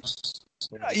tour most?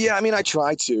 Yeah, I mean, I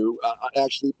try to.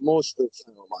 Actually, most of the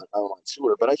time I'm on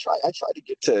tour, but I try to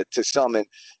get to some, and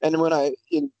when not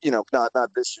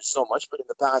this year so much, but in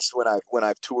the past when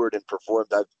I've toured and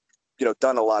performed, I've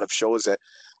done a lot of shows at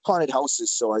haunted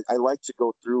houses. So I like to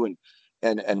go through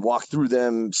and walk through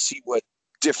them, see what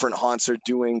different haunts are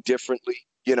doing differently.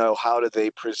 How do they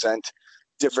present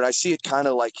different? I see it kind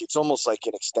of like it's almost like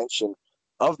an extension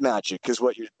of magic, because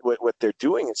what they're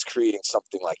doing is creating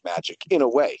something like magic in a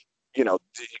way.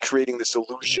 Creating this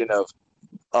illusion of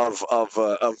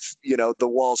the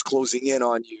walls closing in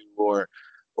on you, or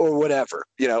whatever.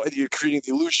 You're creating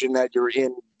the illusion that you're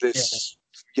in this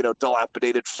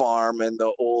dilapidated farm, and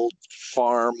the old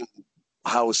farm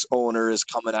house owner is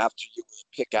coming after you with a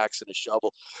pickaxe and a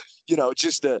shovel.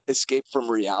 Just to escape from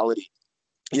reality.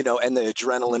 And the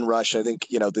adrenaline rush. I think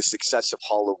the success of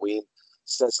Halloween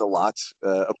says a lot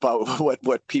about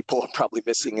what people are probably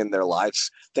missing in their lives.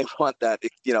 They want that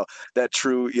that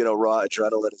true raw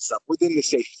adrenaline and stuff within the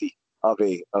safety of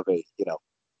a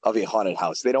haunted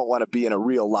house. They don't want to be in a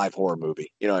real live horror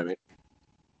movie. You know what I mean?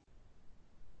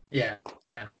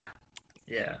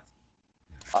 Yeah.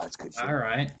 Oh, that's good. All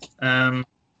right.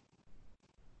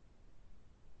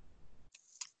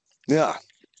 Yeah.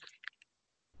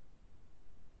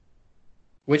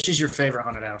 Which is your favorite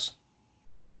haunted house?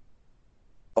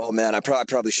 Oh man, I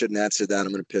probably shouldn't answer that.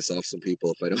 I'm going to piss off some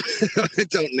people if I don't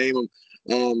don't name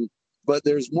them. But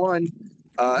there's one.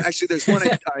 Actually, there's one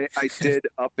I did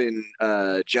up in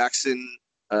Jackson,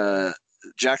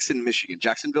 Michigan.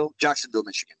 Jacksonville,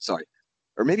 Michigan. Sorry,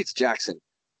 or maybe it's Jackson.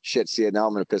 Shit. See, now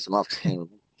I'm going to piss them off.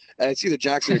 It's either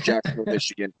Jackson or Jacksonville,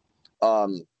 Michigan.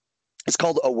 It's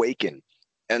called Awaken.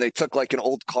 And they took like an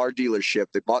old car dealership.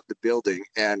 They bought the building,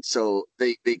 and so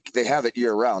they have it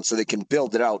year round, so they can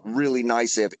build it out really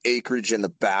nice. They have acreage in the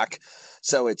back,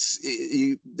 so it's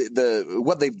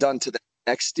what they've done to the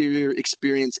exterior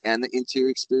experience and the interior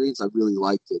experience. I really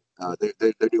liked it.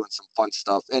 They're doing some fun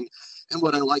stuff, and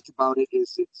what I like about it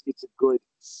is it's a good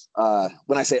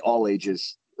when I say all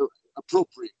ages,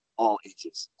 appropriate all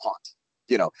ages haunt.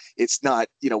 It's not,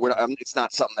 it's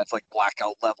not something that's like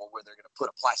blackout level where they're going to put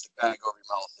a plastic bag over your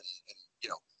mouth and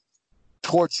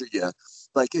torture you.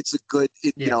 Like, it's a good,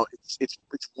 it's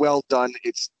well done.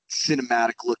 It's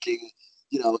cinematic looking.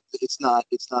 It's not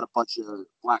a bunch of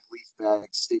black leaf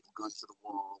bags, staple guns to the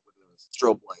wall with a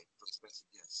strobe light from Spencer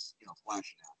Gifts,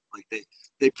 flashing out. Like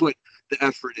they put the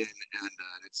effort in, and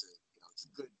it's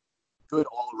a good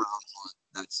all around haunt.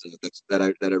 That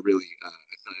I really I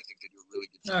think they do a really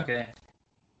good job. Okay.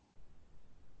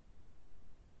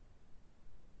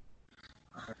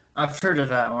 I've heard of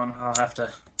that one. I'll have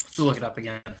to look it up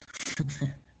again.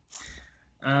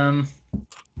 All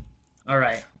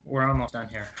right, we're almost done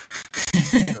here.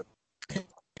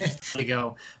 We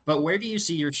go. But where do you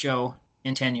see your show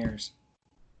in 10 years?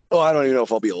 Oh, I don't even know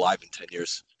if I'll be alive in 10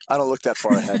 years. I don't look that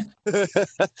far ahead.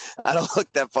 I don't look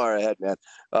that far ahead, man.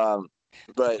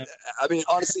 But I mean,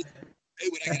 honestly,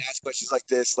 when I get asked questions like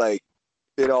this, like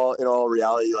in all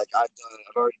reality, like I've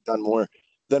already done more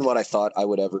than what I thought I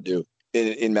would ever do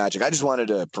in magic. I just wanted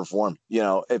to perform.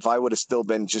 If I would have still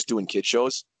been just doing kid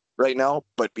shows right now,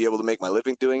 but be able to make my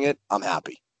living doing it, I'm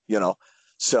happy.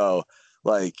 So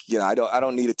like, I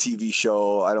don't need a TV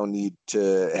show. I don't need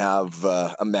to have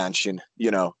a mansion,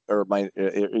 or my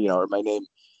name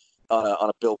on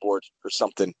a billboard or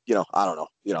something. I don't know.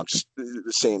 I'm just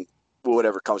saying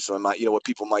whatever comes to my mind. What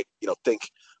people might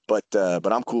think, but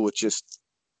I'm cool with just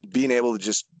being able to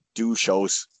just do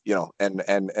shows,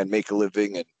 and make a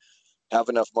living and have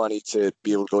enough money to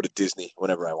be able to go to Disney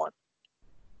whenever I want.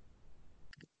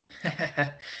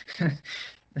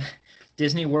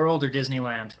 Disney World or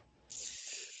Disneyland?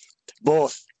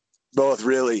 Both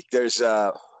really. There's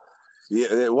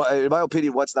in my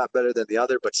opinion, one's not better than the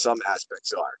other, but some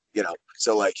aspects are,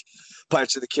 So like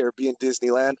Pirates of the Caribbean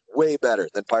Disneyland, way better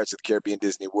than Pirates of the Caribbean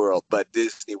Disney World, but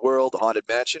Disney World Haunted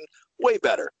Mansion, way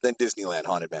better than Disneyland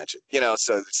Haunted Mansion,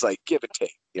 So it's like give and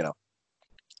take,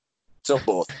 So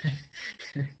both.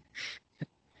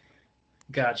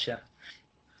 Gotcha.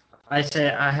 I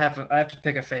say I have to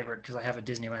pick a favorite because I have a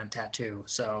Disneyland tattoo,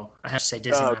 so I have to say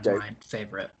Disneyland's my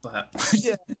favorite. But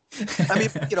yeah, I mean,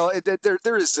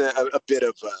 there is a bit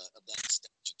of a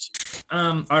nostalgia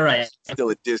too. All right.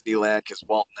 Still at Disneyland because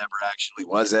Walt never actually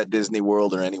was at Disney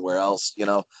World or anywhere else.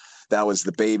 That was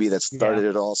the baby that started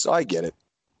it all. So I get it.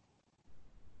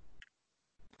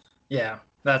 Yeah,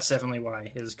 that's definitely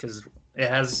why. Is because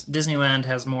Disneyland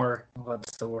has more,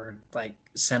 what's the word, like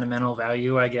sentimental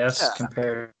value, I guess,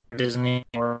 compared to Disney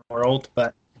World.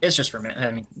 But it's just for me.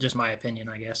 I mean, just my opinion,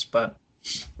 I guess. But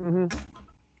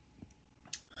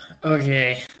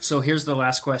okay, so here's the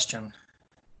last question.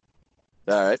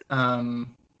 All right.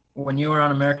 When you were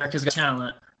on America's Got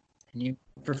Talent and you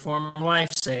performed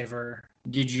Lifesaver,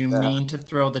 did you mean to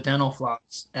throw the dental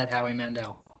floss at Howie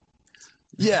Mandel?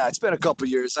 Yeah, it's been a couple of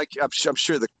years. I'm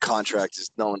sure the contract is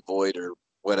null and void or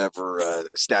whatever,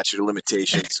 statute of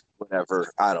limitations,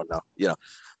 whatever. I don't know.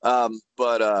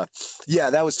 But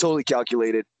that was totally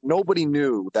calculated. Nobody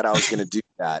knew that I was going to do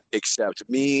that except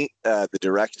me, the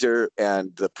director,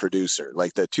 and the producer.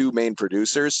 Like the two main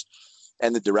producers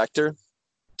and the director.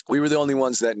 We were the only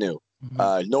ones that knew.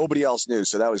 Nobody else knew.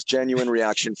 So that was genuine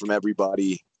reaction from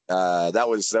everybody. That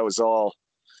was all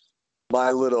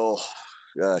my little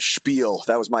spiel.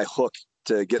 That was my hook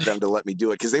to get them to let me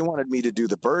do it because they wanted me to do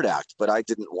the Bird Act, but I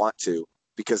didn't want to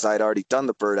because I'd already done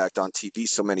the Bird Act on TV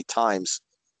so many times.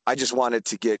 I just wanted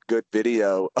to get good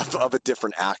video of a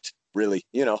different act, really,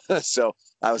 So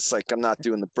I was like, I'm not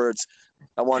doing the birds.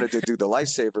 I wanted to do the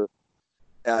Lifesaver,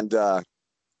 and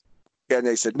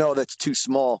they said, no, that's too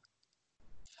small.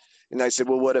 And I said,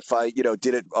 well, what if I, did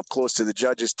it up close to the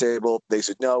judges' table? They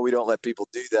said, no, we don't let people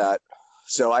do that.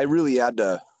 So I really had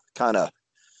to kind of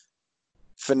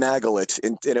finagle it.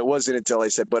 And it wasn't until I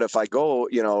said, but if I go,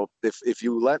 if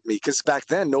you let me, because back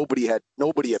then nobody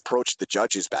approached the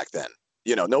judges back then.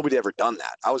 Nobody ever done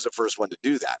that. I was the first one to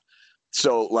do that.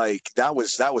 So like that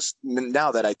was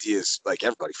now that idea is like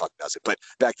everybody fucking does it. But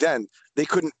back then they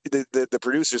couldn't, the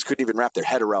producers couldn't even wrap their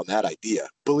head around that idea.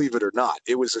 Believe it or not,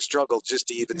 it was a struggle just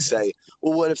to even say,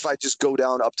 well, what if I just go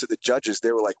down up to the judges?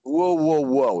 They were like,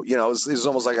 whoa. It was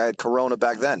almost like I had Corona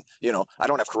back then. I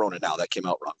don't have Corona now. That came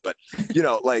out wrong. But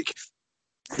like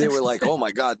they were like, oh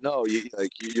my God, no,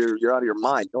 you're out of your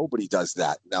mind. Nobody does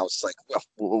that. And I was like,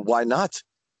 well, why not?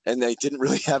 And they didn't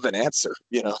really have an answer,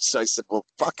 So I said, well,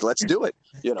 fuck, let's do it,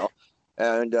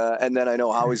 And then I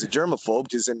know Howie's a germaphobe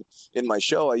because in my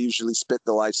show, I usually spit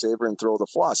the Lifesaver and throw the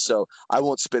floss. So I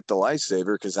won't spit the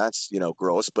Lifesaver because that's,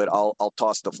 gross, but I'll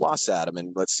toss the floss at him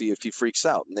and let's see if he freaks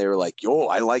out. And they were like, yo,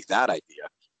 I like that idea,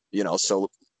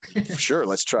 so sure,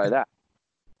 let's try that.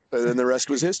 And then the rest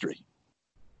was history.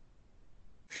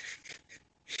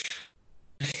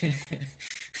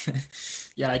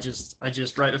 Yeah, I just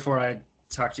right before I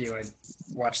talked to you, I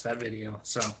watched that video,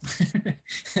 so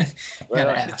well,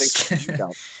 I think you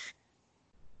count.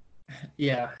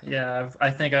 Yeah,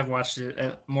 I think I've watched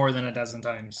it more than a dozen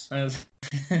times. That's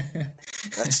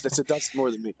a dozen more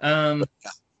than me.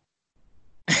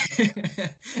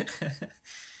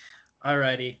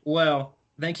 Alrighty. Well,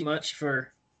 thank you much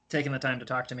for taking the time to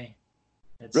talk to me.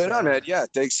 Right on, man. Yeah,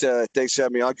 thanks for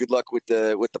having me on. Good luck with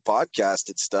the podcast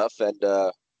and stuff. And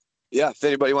if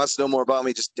anybody wants to know more about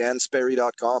me, just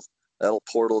dansperry.com. That'll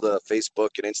portal to Facebook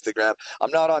and Instagram.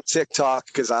 I'm not on TikTok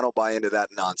because I don't buy into that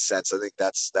nonsense. I think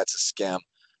that's a scam.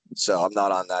 So I'm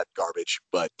not on that garbage,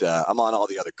 but I'm on all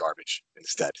the other garbage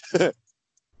instead.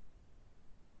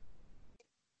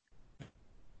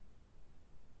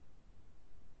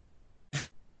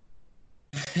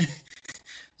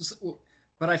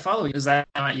 But I follow you. Is that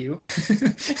not you?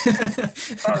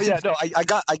 Oh yeah, no.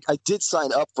 I did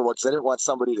sign up for one because I didn't want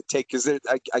somebody to take because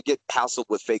I get hassled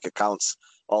with fake accounts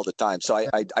all the time. So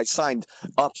I signed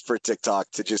up for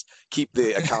TikTok to just keep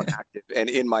the account active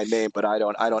and in my name, but I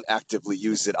don't actively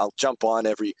use it. I'll jump on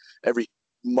every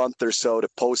month or so to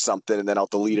post something and then I'll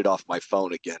delete it off my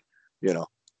phone again.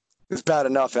 It's bad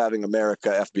enough having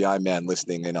America FBI man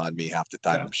listening in on me half the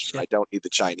time. I'm sure I don't need the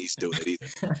Chinese doing it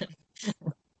either.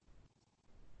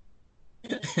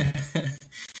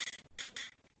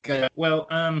 good. Well,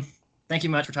 thank you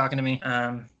much for talking to me.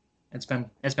 It's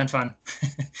been fun.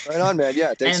 Right on, man.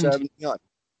 Yeah, thanks for having me on.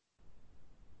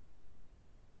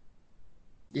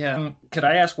 Yeah. Could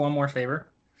I ask one more favor?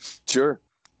 Sure.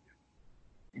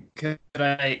 Could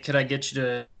I get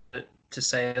you to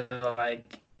say,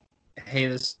 like, hey,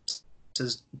 this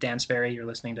is Dan Sperry. You're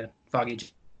listening to Foggy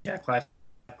Jack Live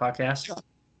podcast.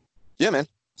 Yeah, man.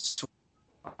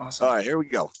 Awesome. All right, here we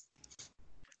go.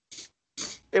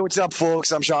 Hey, what's up,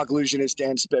 folks? I'm shock illusionist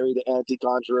Dan Sperry, the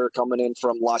anti-conjurer, coming in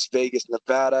from Las Vegas,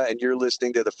 Nevada, and you're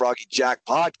listening to the Froggy Jack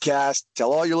podcast.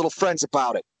 Tell all your little friends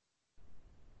about it.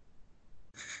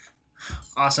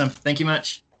 Awesome. Thank you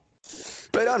much.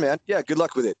 Right on, man. Yeah, good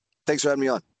luck with it. Thanks for having me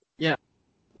on. Yeah.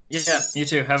 Yeah, you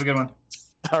too. Have a good one.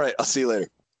 All right, I'll see you later.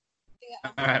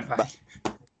 All right, bye.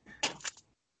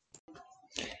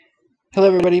 Hello,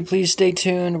 everybody. Please stay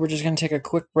tuned. We're just going to take a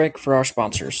quick break for our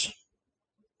sponsors.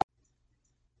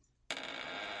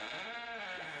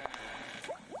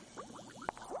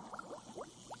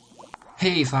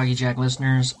 Hey, Foggy Jack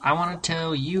listeners. I want to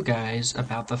tell you guys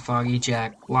about the Foggy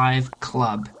Jack Live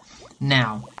Club.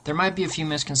 Now, there might be a few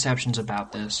misconceptions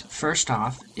about this. First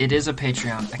off, it is a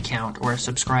Patreon account or a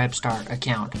Subscribe Star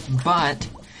account, but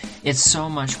it's so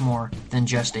much more than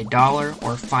just $1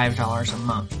 or $5 a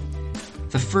month.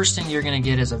 The first thing you're going to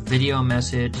get is a video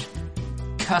message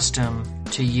custom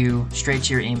to you, straight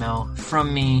to your email,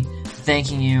 from me,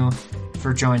 thanking you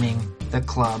for joining the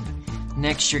club.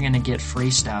 Next, you're going to get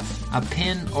free stuff, a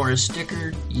pin or a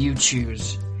sticker, you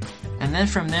choose. And then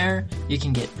from there, you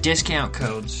can get discount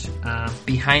codes,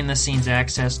 behind-the-scenes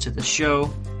access to the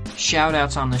show,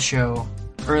 shout-outs on the show,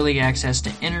 early access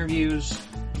to interviews,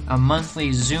 a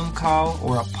monthly Zoom call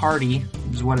or a party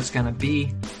is what it's going to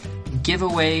be,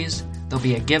 giveaways. There'll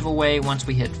be a giveaway once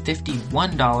we hit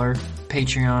 $51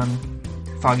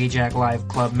 Patreon Foggy Jack Live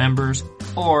Club members,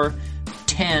 or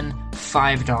 10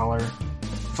 $5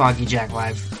 Foggy Jack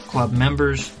Live Club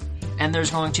members, and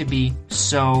there's going to be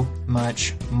so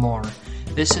much more.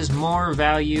 This is more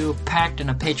value packed in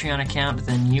a Patreon account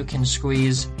than you can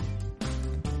squeeze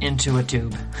into a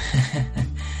tube.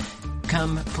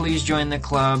 Come, please join the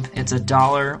club. It's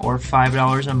 $1 or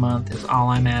 $5 a month is all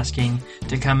I'm asking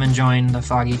to come and join the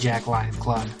Foggy Jack Live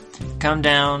Club. Come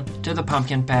down to the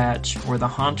pumpkin patch where the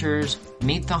haunters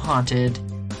meet the haunted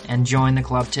and join the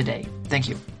club today. Thank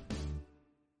you.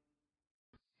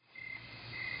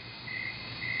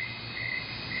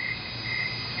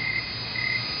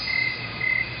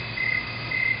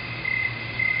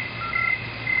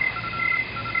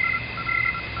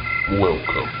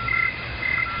 Welcome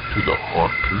to the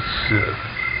Haunter's Shed,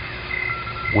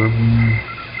 where we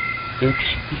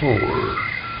explore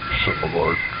some of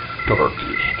our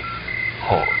darkest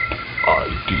haunt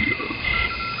ideas.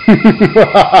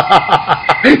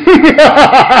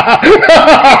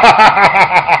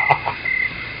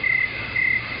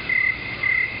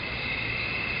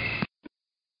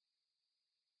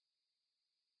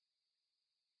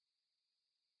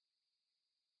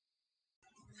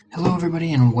 Hello,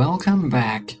 everybody, and welcome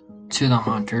back to the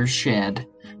Haunter's Shed.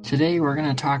 Today, we're going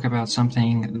to talk about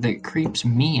something that creeps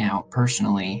me out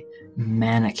personally: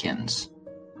 mannequins.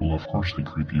 Well, of course they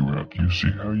creep you out. Do you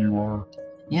see how you are?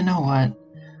 You know what?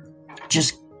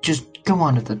 Just go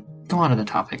on to the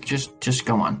topic. Just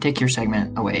go on. Take your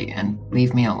segment away and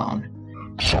leave me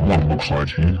alone. Someone looks like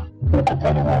he woke up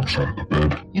on the wrong side of the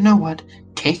bed. You know what?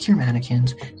 Take your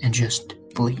mannequins and just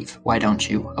leave. Why don't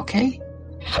you? Okay?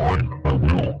 Fine, I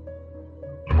will.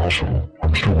 And also,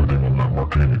 I'm still waiting on that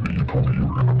martini that you told me you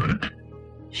were gonna make.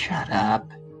 Shut up.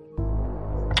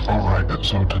 Alright,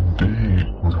 so today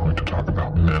we're going to talk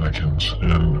about mannequins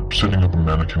and setting up a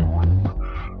mannequin room.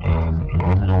 And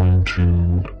I'm going to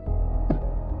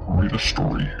read a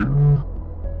story here.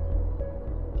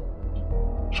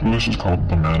 So this is called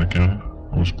The Mannequin.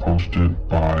 It was posted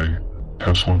by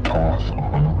Tesla Toth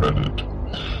on Reddit.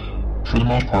 For the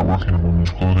most part, working in a women's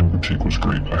clothing boutique was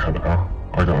great.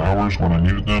 I got hours when I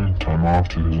needed them, time off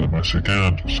to visit my sick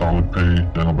aunt, solid pay,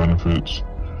 dental benefits,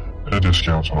 and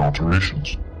discounts on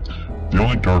alterations. The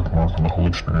only dark mark on the whole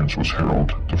experience was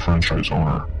Harold, the franchise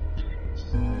owner.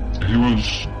 He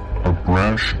was a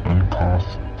brash uncouth,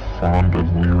 fond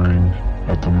of leering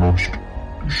at the most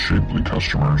shapely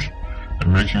customers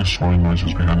and making swine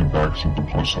noises behind the backs of the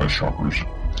plus-size shoppers.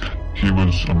 He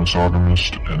was a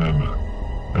misogynist and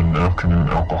an afternoon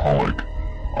alcoholic,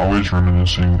 always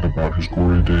reminiscing about his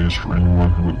glory days for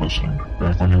anyone who would listen,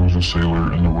 back when he was a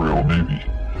sailor in the Royal Navy,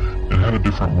 and had a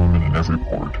different woman in every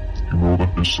port. He rolled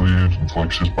up his sleeves and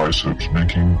flexed his biceps,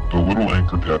 making the little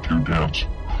anchor tattoo dance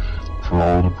for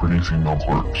all the pretty female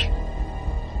clerks.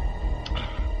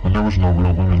 But there was no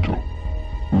real women to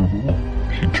approval.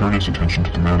 He turned his attention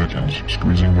to the mannequins,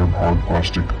 squeezing their hard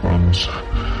plastic buns,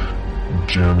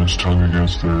 jam his tongue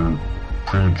against their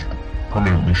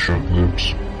permanently shut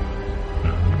lips,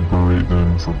 and berate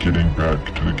them for getting back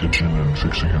to the kitchen and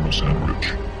fixing him a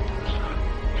sandwich.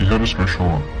 He had a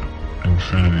special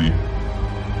affinity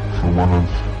for one of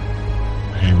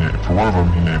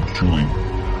them he named Julie,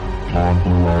 blonde,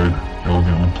 blue-eyed,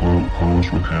 elegantly posed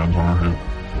with hands on her hip.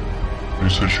 They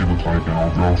said she looked like an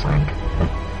old girlfriend, a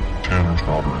tanner's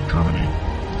daughter in Germany.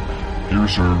 He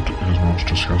reserved his most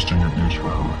disgusting abuse for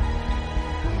her.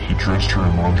 He dressed her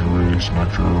in lingerie,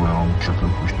 smacked her around, took her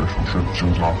for special trips to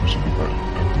his office at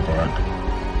the back.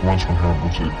 Once when Harold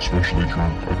was especially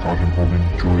drunk, I caught him holding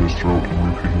Julia's throat and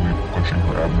repeatedly punching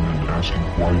her abdomen and asking,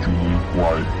 "Why, Julie?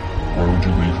 Why? Why would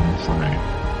you leave him for me?"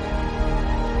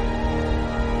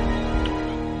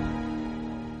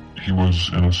 He was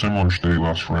in a similar state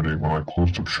last Friday when I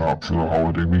closed up shop for the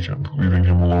holiday weekend, leaving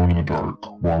him alone in the dark,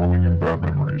 wallowing in bad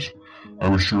memories. I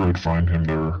was sure I'd find him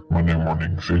there Monday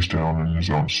morning, face down in his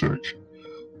own sick.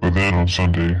 But then on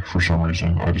Sunday, for some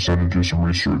reason, I decided to do some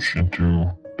research into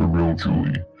the real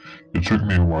Julie. It took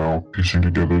me a while piecing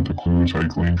together the clues I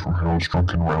gleaned from Harold's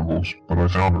drunken rambles, but I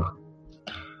found her.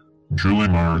 Julie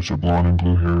Myers, a blonde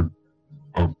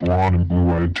and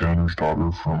blue-eyed tanner's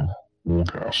daughter from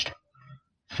Woolcast,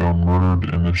 found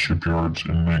murdered in the shipyards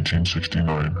in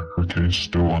 1969, her case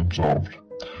still unsolved.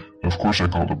 Of course I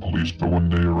called the police, but when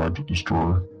they arrived at the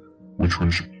store, which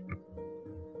was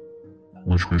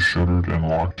shuttered and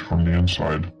locked from the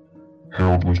inside,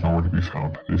 Harold was nowhere to be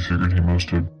found. They figured he must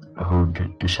have heard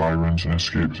the sirens and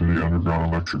escaped through the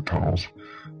underground electric tunnels,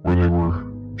 where they were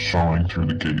sawing through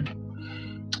the gate.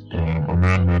 A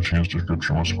man matching his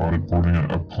description was spotted boarding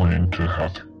a plane to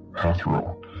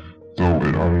Heathrow, though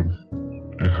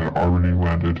it had already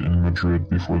landed in Madrid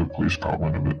before the police caught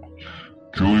wind of it.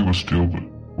 Julie was still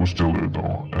there,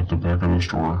 though, at the back of the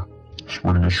store,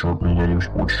 sporting a sharp new leather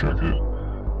sports jacket,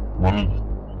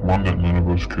 one that none of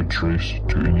us could trace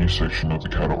to any section of the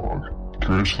catalog.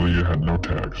 Curiously, it had no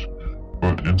tags,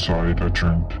 but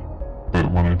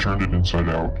when I turned it inside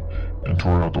out and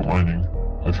tore out the lining,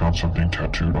 I found something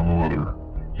tattooed on the leather,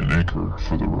 an anchor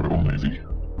for the Royal Navy.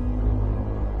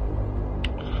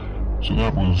 So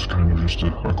that was kind of just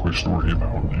a quick story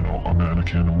about, a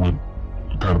mannequin and what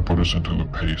kind of put us into the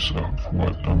pace of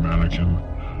what a mannequin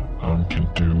can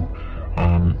do.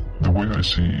 The way I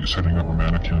see setting up a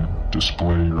mannequin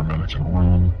display or a mannequin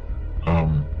room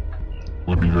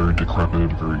would be very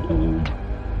decrepit, very old,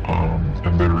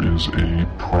 and there is a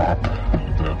prop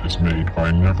that is made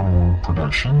by Nevermore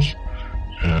Productions,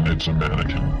 and it's a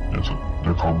mannequin.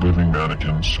 They're called living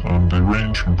mannequins. They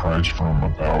range in price from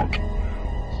about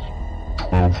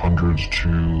 $1,200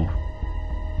 to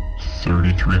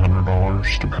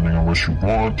 $3,300, depending on what you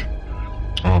want.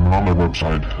 And on their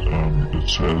website, it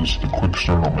says the quick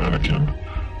startle mannequin.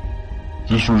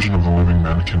 This version of the living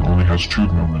mannequin only has 2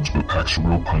 movements, but packs a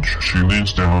real punch. She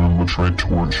leans down and looks right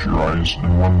towards your eyes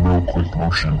in one real quick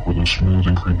motion with a smooth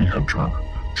and creepy head turn,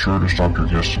 sure to stop your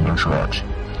guests in their tracks.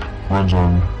 Runs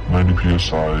on 90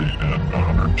 psi and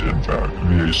 110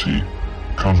 VAC.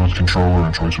 Comes with controller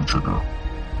and choice of trigger.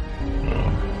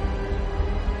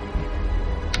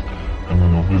 And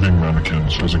then the living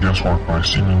mannequins. As a guest walk by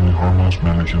seemingly harmless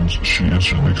mannequins, she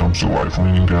instantly comes to life,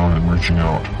 leaning down and reaching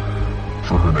out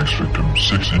for her next victim.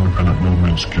 6 independent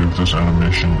movements give this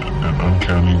animation an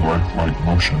uncanny lifelike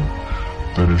motion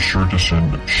that is sure to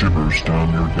send shivers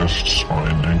down your guest's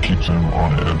spine and keep them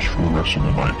on edge for the rest of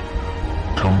the night.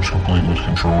 Comes complete with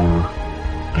controller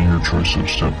and your choice of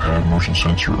step pad, motion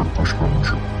sensor, or push button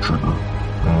trigger.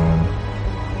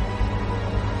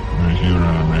 They hear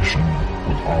animation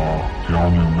with the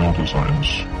all-new mill designs.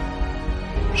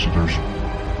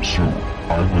 So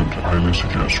I would highly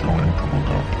suggest going to look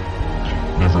up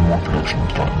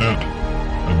nevermoreproductions.net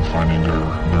and finding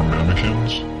their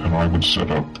mannequins, and I would set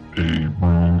up a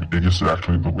room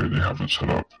exactly the way they have it set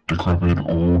up. Decrepit,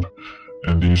 old,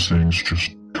 and these things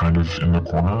just kind of in the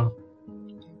corner,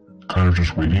 kind of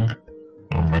just waiting.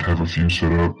 I'd have a few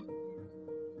set up,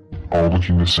 all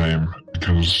looking the same,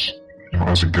 because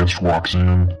as a guest walks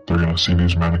in, they're going to see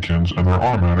these mannequins, and they're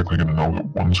automatically going to know that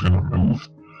one's going to move.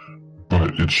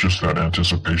 But it's just that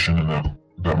anticipation and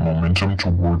that momentum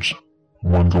towards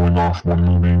one going off, one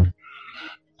moving,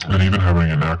 and even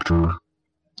having an actor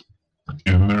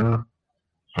in there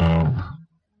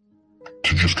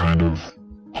to just kind of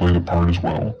play the part as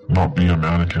well. Not be a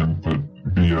mannequin, but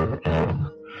be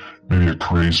maybe a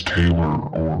crazed tailor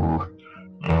or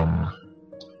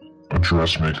a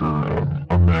dressmaker,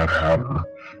 a Mad Hatter,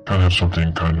 kind of have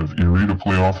something kind of eerie to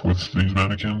play off with these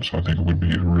mannequins, I think it would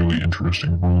be a really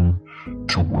interesting room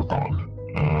to work on.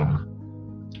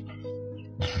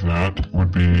 That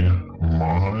would be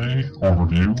my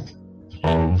overview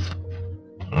of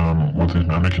what these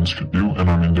mannequins could do. And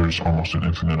I mean, there's almost an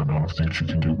infinite amount of things you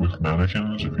can do with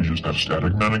mannequins if you just have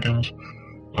static mannequins.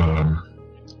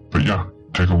 But yeah,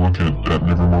 take a look at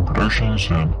Nevermore Productions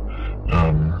and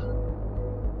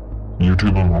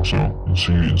YouTube them also and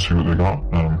see what they got.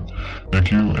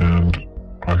 Thank you, and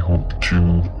I hope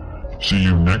to see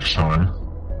you next time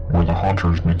where the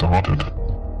haunters meet the haunted.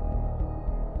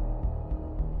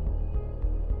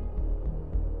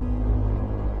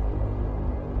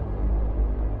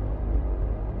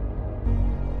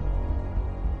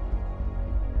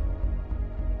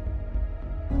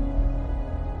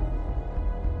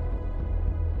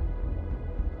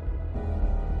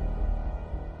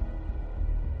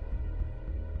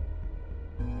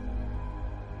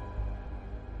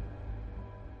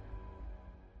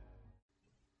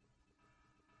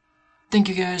 Thank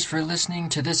you guys for listening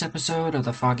to this episode of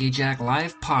the Foggy Jack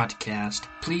Live Podcast.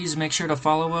 Please make sure to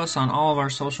follow us on all of our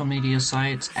social media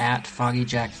sites at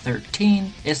FoggyJack13.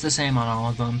 It's the same on all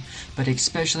of them, but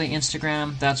especially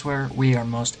Instagram. That's where we are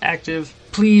most active.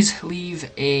 Please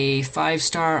leave a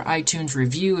 5-star iTunes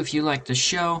review if you like the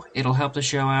show. It'll help the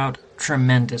show out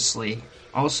tremendously.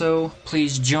 Also,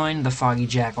 please join the Foggy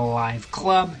Jack Live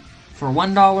Club for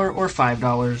 $1 or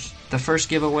 $5. The first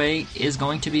giveaway is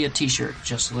going to be a t-shirt,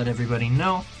 just to let everybody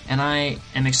know. And I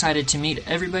am excited to meet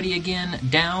everybody again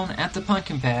down at the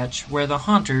pumpkin patch where the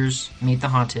haunters meet the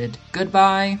haunted.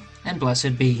 Goodbye, and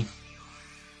blessed be.